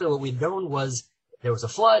basically what we'd known was there was a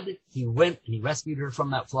flood. He went and he rescued her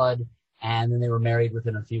from that flood, and then they were married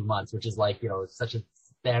within a few months, which is like, such a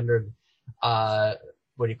standard,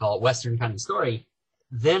 Western kind of story.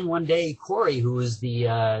 Then one day, Corey, who was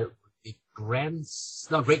the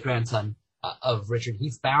great-grandson of Richard, he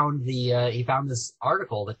found this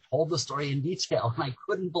article that told the story in detail, and I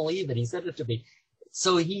couldn't believe it. He sent it to me.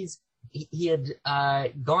 So he had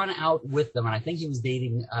gone out with them, and I think he was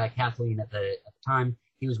dating Kathleen at the time.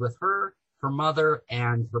 He was with her, her mother,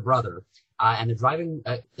 and her brother. And they're driving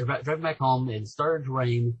back home. It started to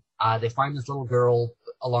rain. They find this little girl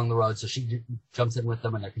along the road, so she jumps in with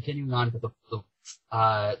them, and they're continuing on. But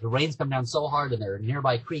the rains come down so hard, and there are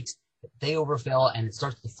nearby creeks that they overfill, and it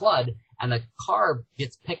starts to flood. And the car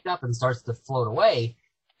gets picked up and starts to float away.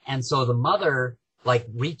 And so the mother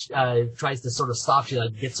tries to sort of stop. She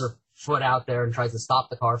gets her foot out there and tries to stop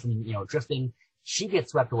the car from drifting. She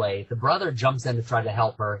gets swept away. The brother jumps in to try to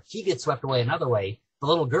help her. He gets swept away another way. The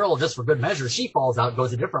little girl, just for good measure, she falls out,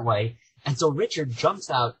 goes a different way. And so Richard jumps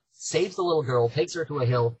out, saves the little girl, takes her to a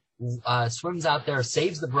hill, swims out there,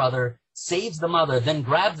 saves the brother, saves the mother, then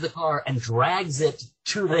grabs the car and drags it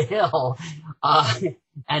to the hill.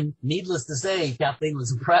 And needless to say, Kathleen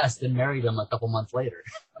was impressed and married him a couple months later.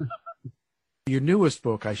 Your newest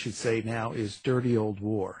book, I should say now, is Dirty Old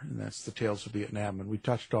War, and that's the Tales of Vietnam, and we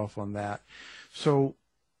touched off on that. So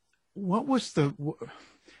what was the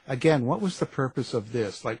purpose of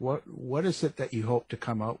this? Like, what is it that you hope to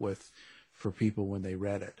come out with for people when they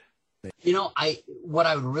read it? What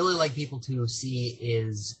I would really like people to see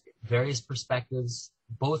is various perspectives,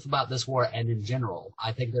 both about this war and in general.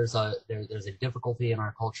 I think there's a difficulty in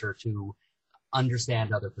our culture to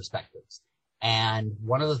understand other perspectives. And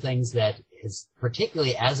one of the things that is,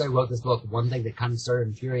 particularly as I wrote this book, one thing that kind of started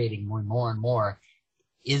infuriating me more and more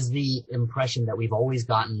is the impression that we've always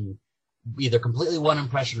gotten either completely one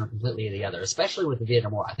impression or completely the other, especially with the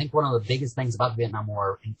Vietnam War. I think one of the biggest things about the Vietnam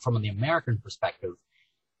War from the American perspective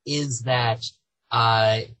is that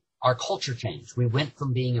our culture changed. We went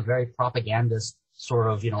from being a very propagandist sort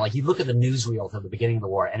of, like you look at the newsreels at the beginning of the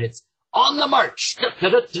war and it's on the march,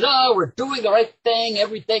 we're doing the right thing,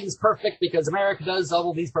 everything's perfect because America does all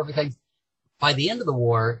of these perfect things. By the end of the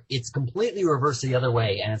war, it's completely reversed the other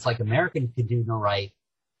way, and it's like Americans can do no right.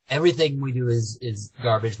 Everything we do is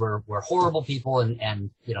garbage. We're horrible people, and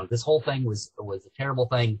this whole thing was a terrible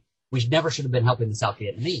thing. we never should have been helping the South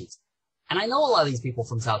Vietnamese. And I know a lot of these people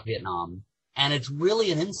from South Vietnam, and it's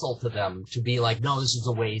really an insult to them to be like, no, this is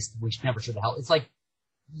a waste. We never should have helped. It's like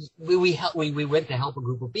we went to help a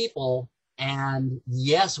group of people, and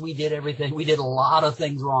yes, we did everything. We did a lot of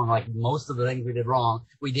things wrong. Like most of the things we did wrong.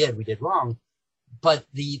 But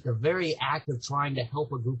the very act of trying to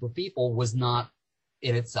help a group of people was not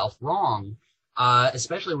in itself wrong.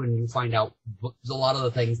 Especially when you find out a lot of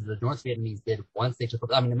the things that the North Vietnamese did once they took.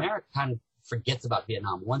 I mean, America kind of forgets about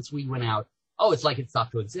Vietnam. Once we went out, it's like it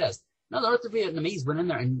stopped to exist. No, the North Vietnamese went in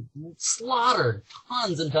there and slaughtered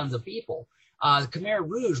tons and tons of people. Khmer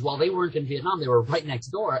Rouge, while they weren't in Vietnam, they were right next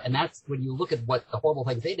door. And that's when you look at what the horrible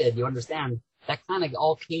things they did, you understand that kind of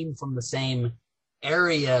all came from the same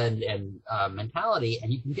area and mentality.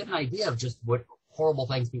 And you can get an idea of just what horrible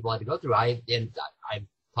things people had to go through. I've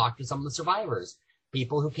talked to some of the survivors,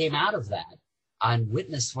 people who came out of that and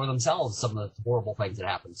witnessed for themselves some of the horrible things that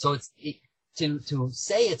happened. So to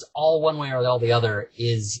say it's all one way or all the other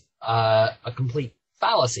is a complete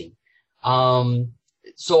fallacy. So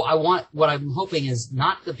what I'm hoping is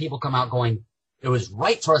not that people come out going, it was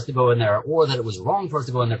right for us to go in there, or that it was wrong for us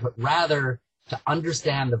to go in there, but rather to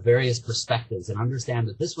understand the various perspectives and understand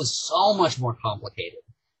that this was so much more complicated.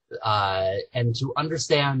 And to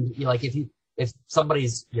understand, like if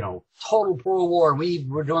somebody's, total pro-war and we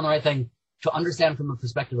were doing the right thing, to understand from the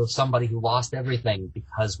perspective of somebody who lost everything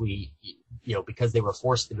because because they were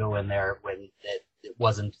forced to go in there when it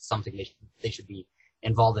wasn't something they should be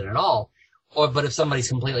involved in at all. But if somebody's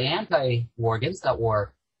completely anti-war, against that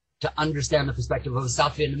war, to understand the perspective of a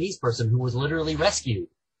South Vietnamese person who was literally rescued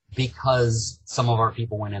because some of our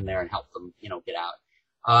people went in there and helped them, get out.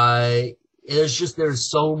 There's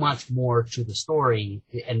so much more to the story.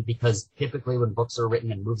 And because typically when books are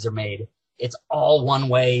written and movies are made, it's all one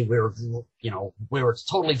way. We were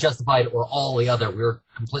totally justified, or all the other. We were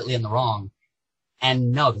completely in the wrong.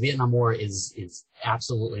 And no, the Vietnam War is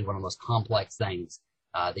absolutely one of the most complex things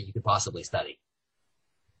that you could possibly study.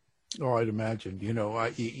 Oh, I'd imagine.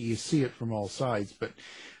 You see it from all sides, but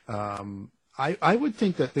I would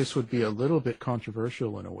think that this would be a little bit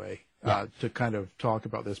controversial in a way. To kind of talk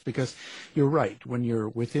about this, because you're right. When you're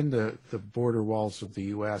within the border walls of the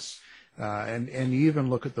U.S., and you even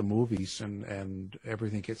look at the movies and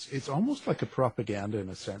everything, it's almost like a propaganda in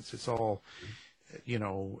a sense. It's all,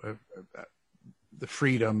 the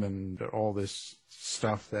freedom and all this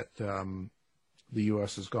stuff that the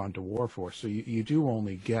U.S. has gone to war for. So you do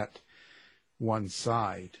only get one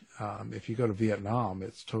side. If you go to Vietnam,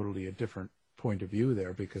 it's totally a different point of view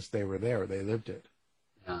there, because they were there, they lived it.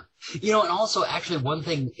 Yeah. And also, actually, one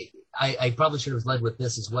thing, I probably should have led with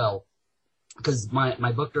this as well, because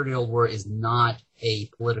my book, Dirty Old War, is not a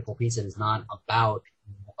political piece. It is not about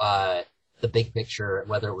the big picture,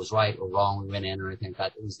 whether it was right or wrong, we went in or anything like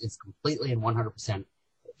that. It's completely and 100%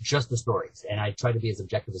 just the stories. And I try to be as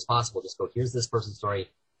objective as possible. Just go, here's this person's story,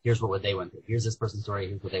 here's what they went through. Here's this person's story,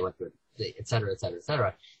 here's what they went through, et cetera, et cetera, et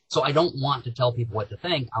cetera. So I don't want to tell people what to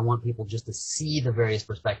think. I want people just to see the various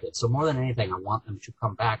perspectives. So more than anything, I want them to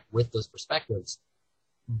come back with those perspectives,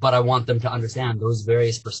 but I want them to understand those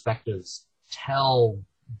various perspectives tell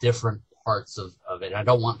different parts of it. I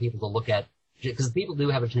don't want people to look at, because people do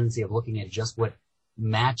have a tendency of looking at just what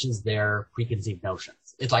matches their preconceived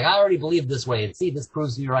notions. It's like, I already believe this way, and see, this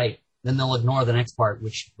proves me right. Then they'll ignore the next part,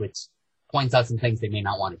 which points out some things they may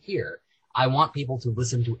not want to hear. I want people to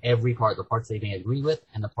listen to every part, the parts they may agree with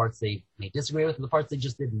and the parts they may disagree with and the parts they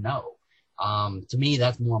just didn't know. To me,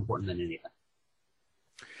 that's more important than anything.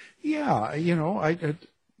 Yeah,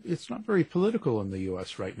 it's not very political in the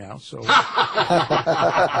U.S. right now, so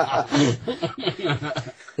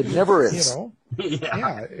it never is.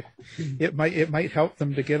 It might help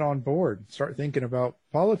them to get on board, start thinking about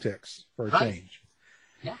politics for a change.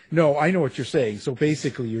 Yeah. No, I know what you're saying. So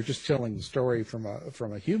basically, you're just telling the story from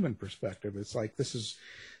a human perspective. It's like, this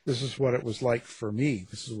is what it was like for me.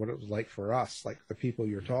 This is what it was like for us, like the people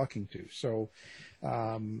you're talking to. So,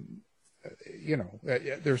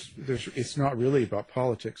 it's not really about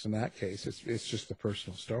politics in that case. It's just a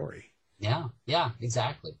personal story. Yeah,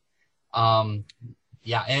 exactly. And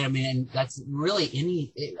I mean, that's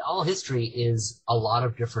really all history is a lot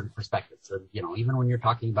of different perspectives. So, even when you're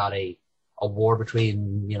talking about a war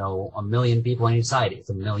between, 1 million people on each side, it's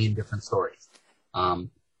 1 million different stories. And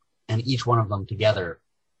each one of them together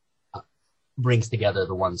brings together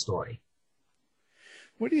the one story.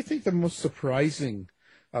 What do you think the most surprising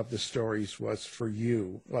of the stories was for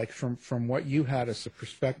you, like from what you had as a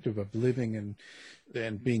perspective of living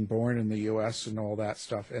and being born in the U.S. and all that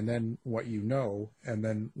stuff, and then what and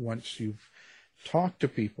then once you've talked to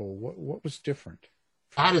people, what was different?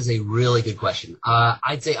 That is a really good question.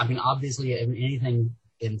 I'd say, I mean, obviously, anything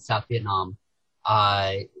in South Vietnam,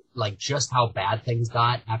 like just how bad things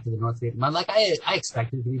got after the North Vietnam, like I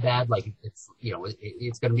expected it to be bad. Like it's, you know,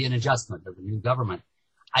 it's going to be an adjustment of the new government.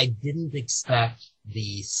 I didn't expect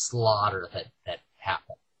the slaughter that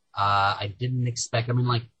happened. I didn't expect, I mean,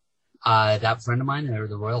 like, that friend of mine, or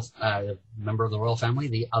the royal, member of the royal family,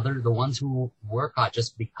 the ones who were caught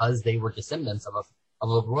just because they were descendants of a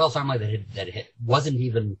royal family that wasn't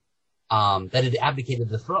even, that had abdicated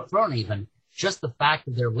the throne even, just the fact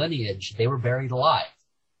of their lineage, they were buried alive.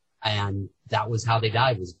 And that was how they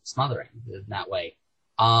died, was smothering in that way.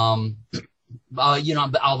 You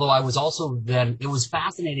know, although I was also then, it was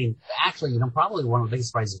fascinating. Actually, you know, probably one of the biggest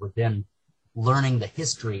surprises was then learning the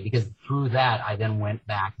history, because through that, I then went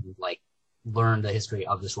back and like learned the history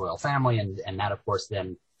of this royal family. And that, of course,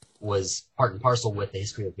 then was part and parcel with the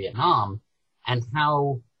history of Vietnam, and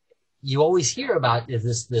how you always hear about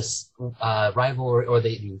is this rivalry or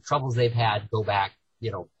the troubles they've had go back,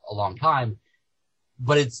 you know, a long time.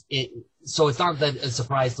 But so it's not that a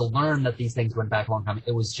surprise to learn that these things went back a long time.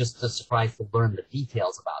 It was just a surprise to learn the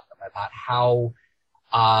details about them, about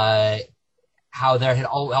how there had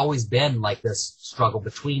always been like this struggle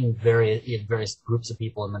between various groups of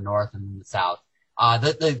people in the North and the South.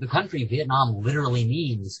 The country Vietnam literally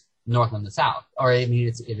means North and the South, or I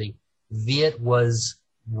mean, Viet was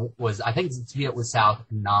I think Viet was South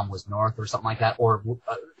and Nam was North or something like that, or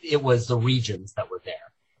it was the regions that were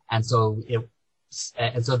there, and so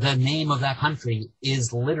the name of that country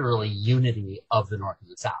is literally unity of the North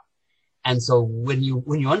and the South. And so when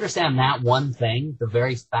you understand that one thing, the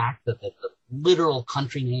very fact that the literal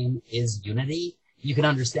country name is unity, you can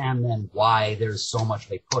understand then why there's so much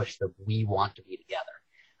of a push that we want to be together.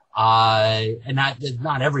 And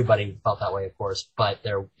not everybody felt that way, of course, but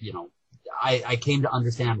there, you know, I came to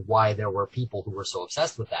understand why there were people who were so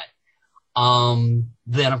obsessed with that.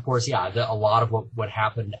 Then of course, yeah, a lot of what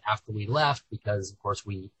happened after we left, because of course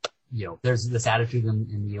you know, there's this attitude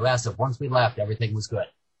in the U.S. of once we left, everything was good.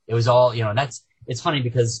 It was all, you know, it's funny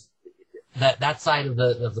because that side of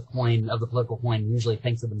the coin, of the political coin, usually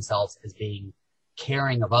thinks of themselves as being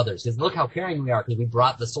caring of others. Because look how caring we are, because we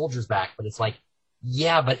brought the soldiers back. But it's like,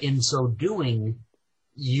 yeah, but in so doing,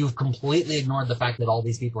 you've completely ignored the fact that all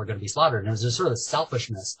these people are going to be slaughtered. And it was just sort of the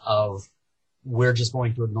selfishness of, we're just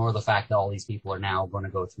going to ignore the fact that all these people are now going to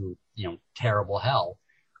go through, you know, terrible hell.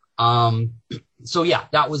 So yeah,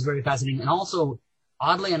 that was very fascinating. And also,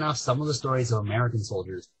 oddly enough, some of the stories of American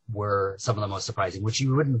soldiers were some of the most surprising, which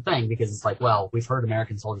you wouldn't think, because it's like, well, we've heard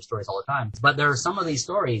American soldier stories all the time. But there are some of these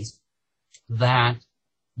stories that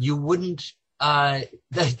you wouldn't,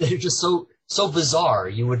 they're just so bizarre.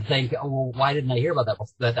 You would think, oh, well, why didn't I hear about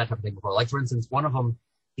that type of thing before? Like, for instance, one of them,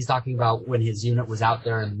 he's talking about when his unit was out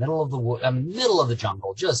there in the middle of the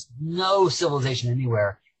jungle, just no civilization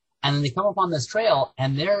anywhere. And then they come up on this trail,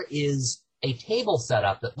 and there is a table set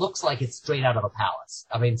up that looks like it's straight out of a palace.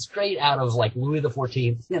 I mean, straight out of like Louis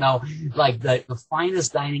XIV, you know, like the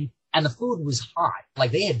finest dining, and the food was hot.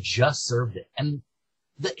 Like they had just served it. And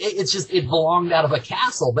it belonged out of a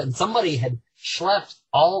castle, but somebody had schlepped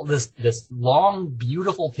all this long,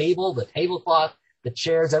 beautiful table, the tablecloth, the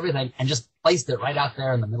chairs, everything, and just placed it right out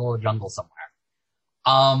there in the middle of the jungle somewhere.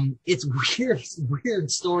 It's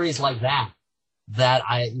weird stories like that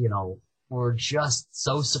were just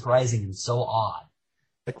so surprising and so odd.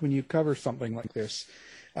 Like when you cover something like this,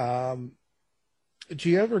 do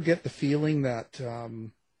you ever get the feeling that,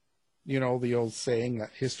 you know, the old saying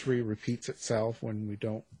that history repeats itself when we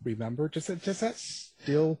don't remember? Does that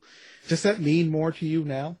mean more to you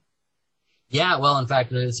now? Yeah, well, in fact,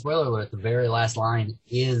 the spoiler alert, the very last line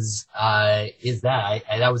is that.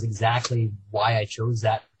 That was exactly why I chose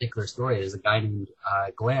that particular story. There's a guy named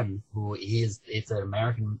Glenn, it's an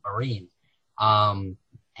American Marine. And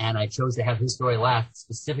I chose to have his story last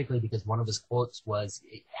specifically because one of his quotes was,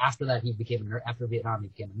 after Vietnam, he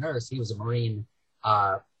became a nurse. He was a Marine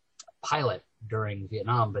pilot during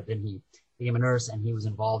Vietnam, but then he became a nurse, and he was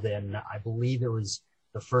involved in, I believe it was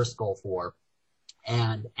the first Gulf War.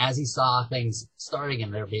 And as he saw things starting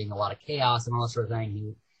and there being a lot of chaos and all that sort of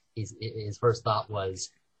thing, his first thought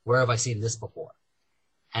was, where have I seen this before?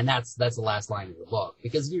 And that's the last line of the book.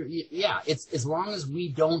 Because it's as long as we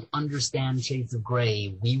don't understand shades of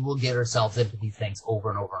gray, we will get ourselves into these things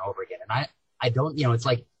over and over and over again. And I don't, you know, it's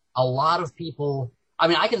like a lot of people, I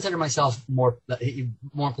mean, I consider myself more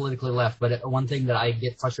politically left, but one thing that I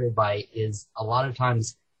get frustrated by is a lot of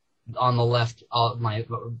times on the left, my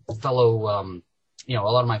fellow, you know,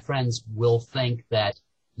 a lot of my friends will think that,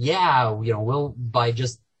 yeah, you know, by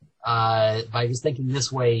just thinking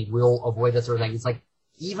this way, we'll avoid that sort of thing. It's like,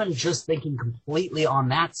 even just thinking completely on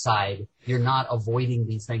that side, you're not avoiding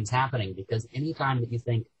these things happening, because anytime that you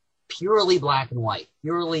think purely black and white,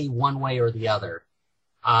 purely one way or the other,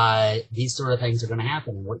 these sort of things are going to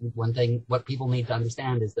happen. What people need to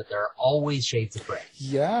understand is that there are always shades of gray.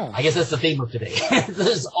 Yeah. I guess that's the theme of today.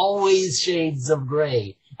 There's always shades of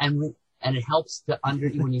gray. And it helps to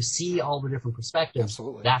when you see all the different perspectives,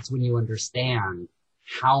 Absolutely. That's when you understand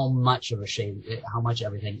how much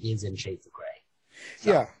everything is in shades of gray.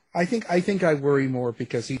 So. Yeah. I think I worry more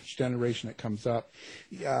because each generation that comes up,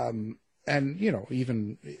 and, you know,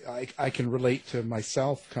 even I can relate to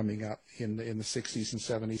myself coming up in the 60s and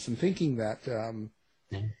 70s and thinking that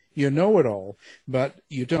you know it all, but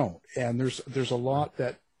you don't. And there's a lot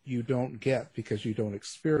that you don't get because you don't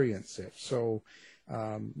experience it. So,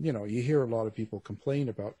 you know, you hear a lot of people complain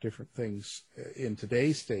about different things in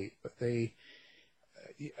today's state, but they,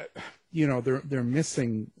 you know, they're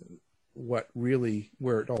missing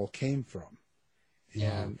where it all came from.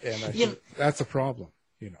 Yeah. And I think that's a problem,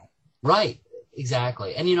 you know. Right,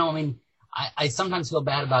 exactly. And, you know, I mean, I sometimes feel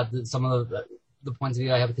bad about some of the points of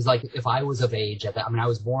view I have, because, like, if I was of age at that, I mean, I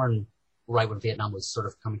was born right when Vietnam was sort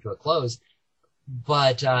of coming to a close.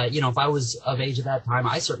 But, you know, if I was of age at that time,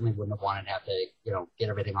 I certainly wouldn't have wanted to have to, you know, get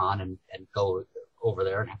everything on and go over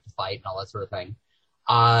there and have to fight and all that sort of thing.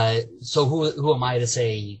 So who am I to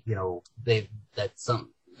say, you know, that some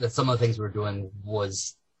of the things we were doing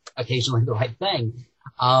was occasionally the right thing?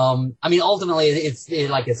 I mean, ultimately, it's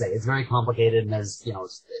like I say, it's very complicated, and there's, you know,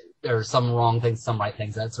 there are some wrong things, some right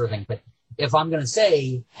things, that sort of thing. But if I'm going to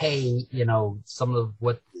say, hey, you know, some of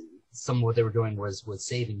what they were doing was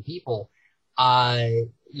saving people,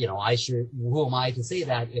 you know, who am I to say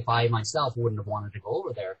that if I myself wouldn't have wanted to go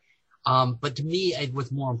over there? But to me,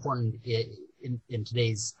 what's more important in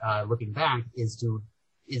today's looking back is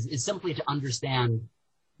simply to understand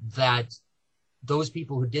that those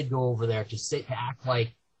people who did go over there to act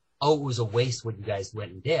like, oh, it was a waste what you guys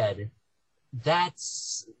went and did,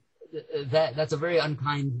 that's a very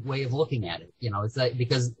unkind way of looking at it. You know, it's like,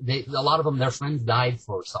 because a lot of them, their friends died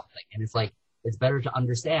for something, and it's like, it's better to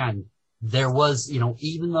understand there was, you know,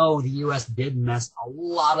 even though the U.S. did mess a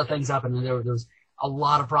lot of things up, and there was a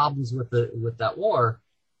lot of problems with that war,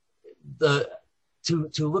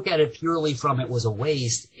 to look at it purely from it was a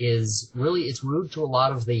waste is really, it's rude to a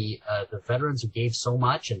lot of the veterans who gave so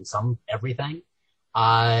much and some everything.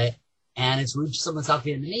 And it's rude to some of the South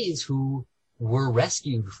Vietnamese who were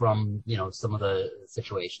rescued from, you know, some of the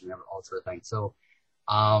situation and all that sort of thing. So,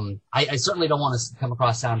 I certainly don't want to come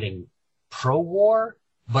across sounding pro-war,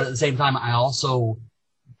 but at the same time, I also,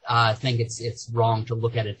 think it's wrong to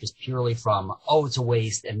look at it just purely from, oh, it's a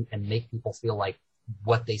waste, and make people feel like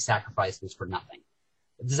what they sacrificed was for nothing.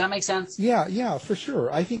 Does that make sense? Yeah, for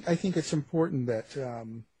sure. I think it's important that,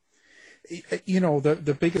 you know,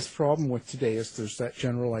 the biggest problem with today is there's that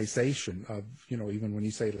generalization of, you know, even when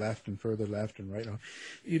you say left and further left and right,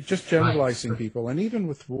 you're just generalizing people. And even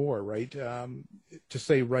with war, right, to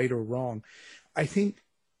say right or wrong, I think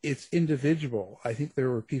it's individual. I think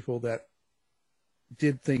there were people that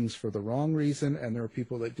did things for the wrong reason, and there are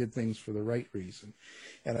people that did things for the right reason.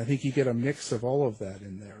 And I think you get a mix of all of that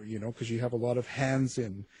in there, you know, because you have a lot of hands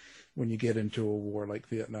in when you get into a war like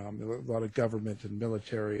Vietnam, a lot of government and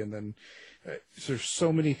military, and then there's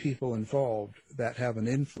so many people involved that have an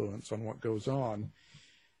influence on what goes on.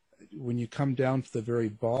 When you come down to the very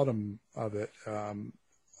bottom of it,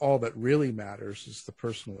 all that really matters is the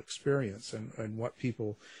personal experience and what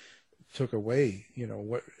people took away, you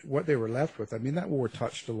know, what they were left with. I mean, that war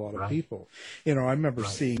touched a lot of people. You know, I remember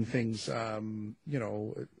seeing things, you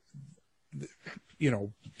know,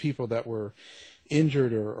 people that were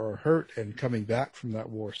injured or hurt and coming back from that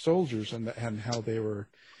war, soldiers, and how they were,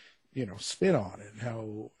 you know, spit on, and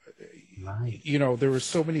how, you know, there were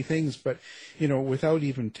so many things, but, you know, without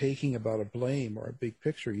even taking about a blame or a big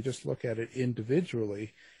picture, you just look at it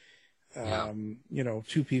individually. You know,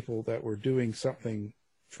 two people that were doing something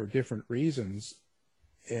for different reasons,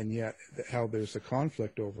 and yet how there's a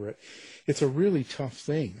conflict over it. It's a really tough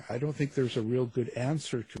thing. I don't think there's a real good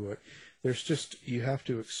answer to it. There's just, you have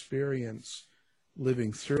to experience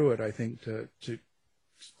living through it, I think, to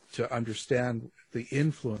understand the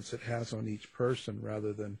influence it has on each person,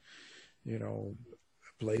 rather than, you know,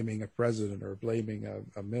 blaming a president or blaming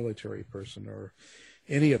a military person or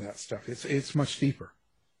any of that stuff. It's much deeper.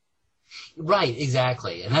 Right,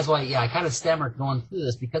 exactly. And that's why, I kind of stammered going through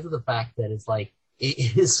this, because of the fact that it's like,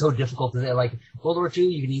 it is so difficult to say. Like, World War II,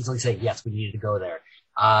 you can easily say, yes, we needed to go there.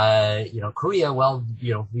 You know, Korea, well,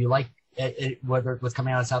 you know, you like whether it was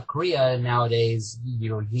coming out of South Korea nowadays, you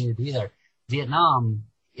know, you need to be there. Vietnam,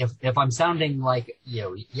 if I'm sounding like,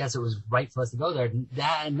 yes, it was right for us to go there,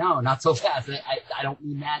 no, not so fast. I don't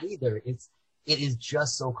mean that either. It is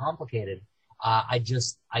just so complicated. I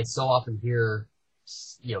so often hear,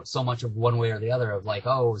 so much of one way or the other of like,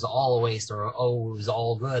 oh, it was all a waste, or oh, it was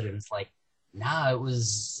all good. And it's like, nah,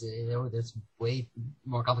 it's way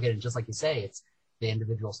more complicated. Just like you say, it's the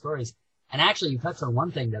individual stories. And actually, you touched on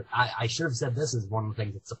one thing that I should have said. This is one of the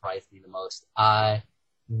things that surprised me the most.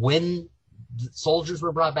 When soldiers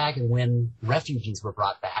were brought back and when refugees were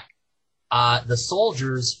brought back, the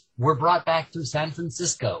soldiers were brought back through San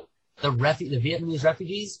Francisco. The Vietnamese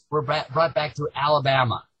refugees were brought back through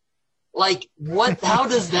Alabama. Like, what? How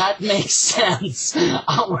does that make sense? When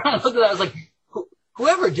I looked at that, I was like,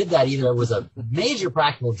 whoever did that either was a major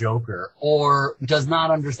practical joker or does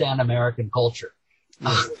not understand American culture.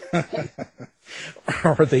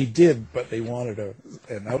 Or they did, but they wanted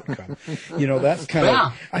an outcome. That's kind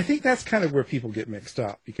of, I think that's kind of where people get mixed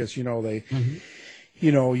up because, they,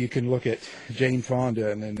 you can look at Jane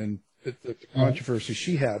Fonda and then the controversy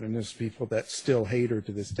she had, and there's people that still hate her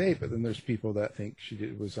to this day, but then there's people that think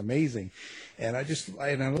she was amazing. And I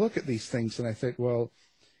look at these things and I think, well,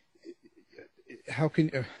 how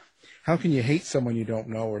can you hate someone you don't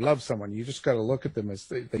know or love someone? You just got to look at them as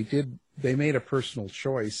they made a personal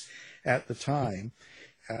choice at the time,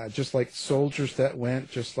 just like soldiers that went,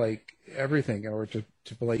 just like everything, or to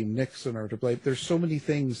blame Nixon or to blame. There's so many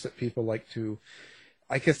things that people like to.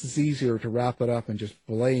 I guess it's easier to wrap it up and just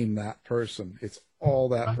blame that person. It's all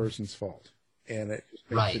that person's fault, and it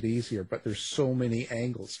just makes it easier. But there's so many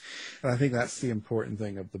angles, and I think that's the important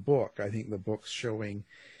thing of the book. I think the book's showing,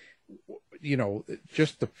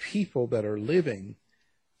 just the people that are living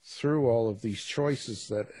through all of these choices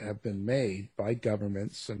that have been made by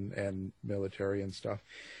governments and military and stuff,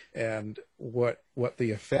 and what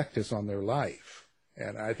the effect is on their life.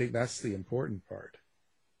 And I think that's the important part.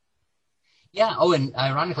 Yeah. Oh, and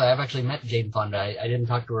ironically, I've actually met Jane Fonda. I didn't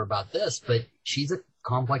talk to her about this, but she's a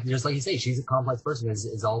complex, just like you say, she's a complex person,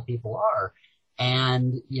 as all people are.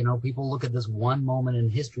 And, people look at this one moment in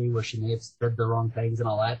history where she may have said the wrong things and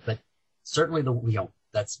all that, but certainly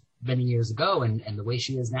that's many years ago. And the way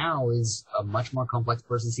she is now is a much more complex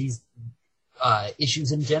person, sees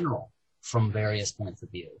issues in general from various points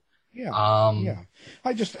of view. Yeah.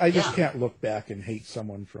 I just can't look back and hate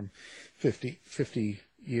someone from 50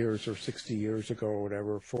 years or 60 years ago or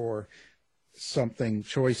whatever for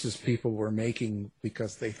choices people were making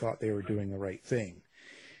because they thought they were doing the right thing.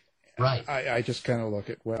 Right. I just kind of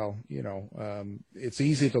look at, it's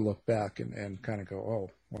easy to look back and kind of go,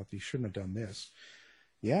 oh, well, you shouldn't have done this.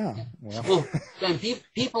 Yeah. Well, then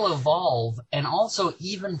people evolve, and also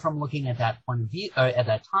even from looking at that point of view, at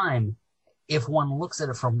that time, if one looks at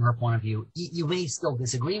it from her point of view, you may still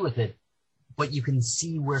disagree with it, but you can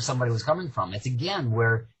see where somebody was coming from. It's again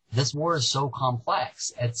where this war is so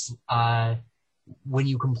complex. It's when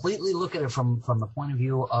you completely look at it from the point of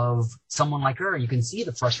view of someone like her, you can see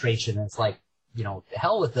the frustration. It's like,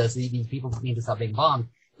 hell with this. These people need to stop being bombed.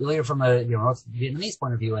 You look at it from a North Vietnamese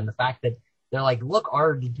point of view, and the fact that they're like, look,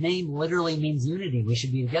 our name literally means unity. We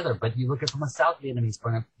should be together. But you look at it from a South Vietnamese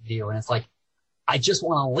point of view, and it's like, I just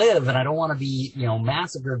want to live, and I don't want to be,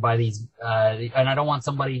 massacred by these, and I don't want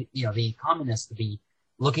somebody, the communists to be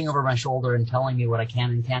looking over my shoulder and telling me what I can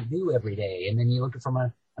and can't do every day. And then you look at it from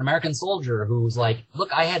an American soldier who's like,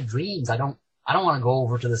 look, I had dreams. I don't want to go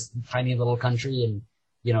over to this tiny little country and,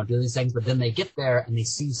 do these things. But then they get there and they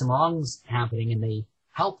see some wrongs happening and they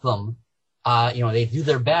help them. They do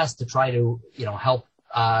their best to try to, help,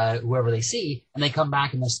 whoever they see, and they come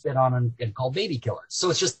back and they're spit on and called baby killers. So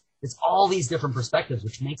it's all these different perspectives,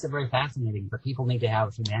 which makes it very fascinating. But people need to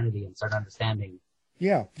have humanity and start understanding.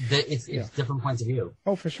 Yeah, it's different points of view.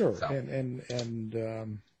 Oh, for sure. So. And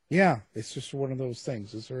it's just one of those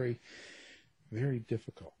things. It's very, very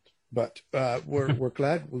difficult. But we're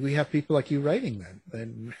glad we have people like you writing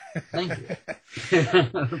then. Thank you.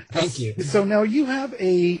 Thank you. So now you have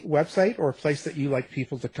a website or a place that you like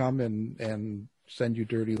people to come and send you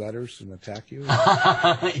dirty letters and attack you?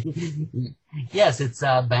 Yes, it's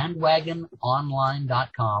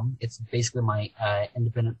bandwagononline.com. It's basically my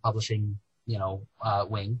independent publishing,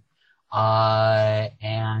 wing. That's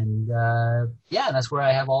where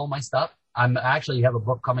I have all my stuff. I'm actually have a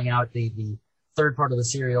book coming out. The third part of the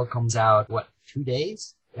serial comes out, 2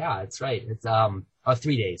 days? Yeah, that's right. It's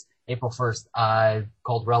 3 days. April 1st,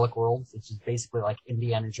 called Relic Worlds, which is basically like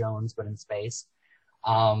Indiana Jones, but in space.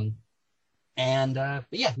 You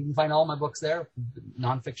can find all my books there,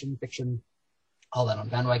 nonfiction, fiction, all that on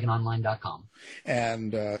bandwagononline.com.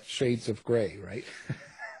 And Shades of Grey, right?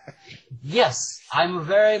 Yes, I'm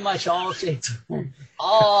very much all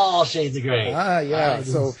All Shades of Grey. Yeah.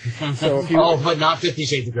 So if you but not 50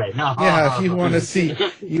 Shades of Grey. No. Yeah, if you want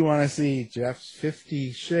to see Jeff's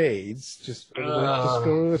 50 Shades, just go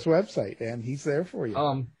to this website, and he's there for you.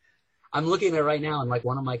 I'm looking at it right now, and like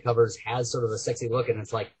one of my covers has sort of a sexy look, and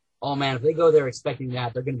it's like, oh man, if they go there expecting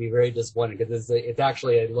that, they're going to be very disappointed, because it's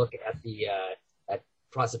actually a look at the at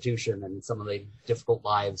prostitution and some of the difficult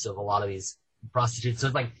lives of a lot of these prostitutes. So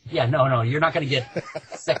it's like, yeah, no, you're not going to get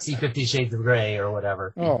sexy 50 Shades of Grey or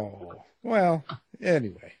whatever. Oh, well,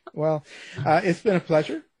 anyway. Well, it's been a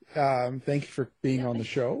pleasure. Thank you for being on the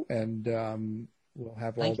show, and we'll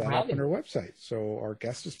have all that up on our website. So our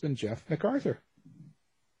guest has been Jeff MacArthur.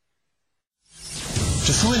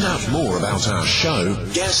 To find out more about our show,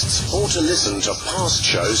 guests, or to listen to past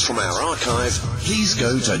shows from our archive, please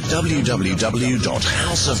go to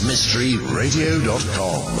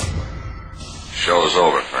www.houseofmysteryradio.com. Show's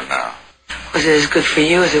over for now. Was it as good for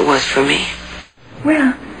you as it was for me?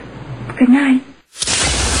 Well, good night.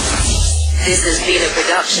 This has been a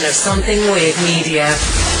production of Something Weird Media.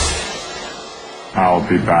 I'll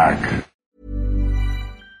be back.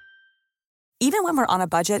 Even when we're on a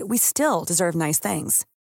budget, we still deserve nice things.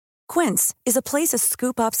 Quince is a place to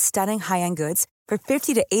scoop up stunning high-end goods for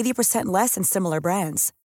 50 to 80% less than similar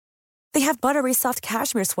brands. They have buttery soft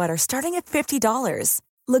cashmere sweaters starting at $50,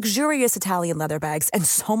 luxurious Italian leather bags, and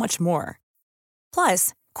so much more.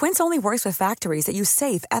 Plus, Quince only works with factories that use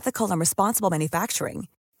safe, ethical, and responsible manufacturing.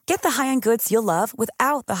 Get the high-end goods you'll love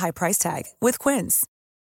without the high price tag with Quince.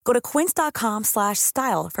 Go to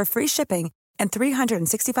quince.com/style for free shipping and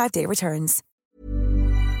 365-day returns.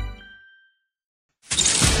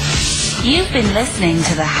 You've been listening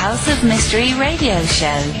to the House of Mystery radio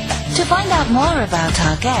show. To find out more about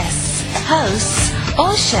our guests, hosts,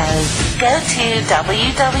 or shows, go to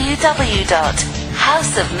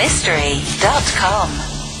www.houseofmystery.com.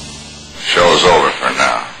 Show's over for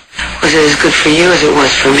now. Was it as good for you as it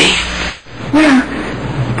was for me? Well,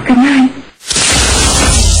 good night.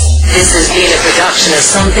 This has been a production of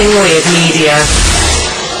Something Weird Media.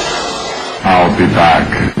 I'll be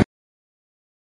back.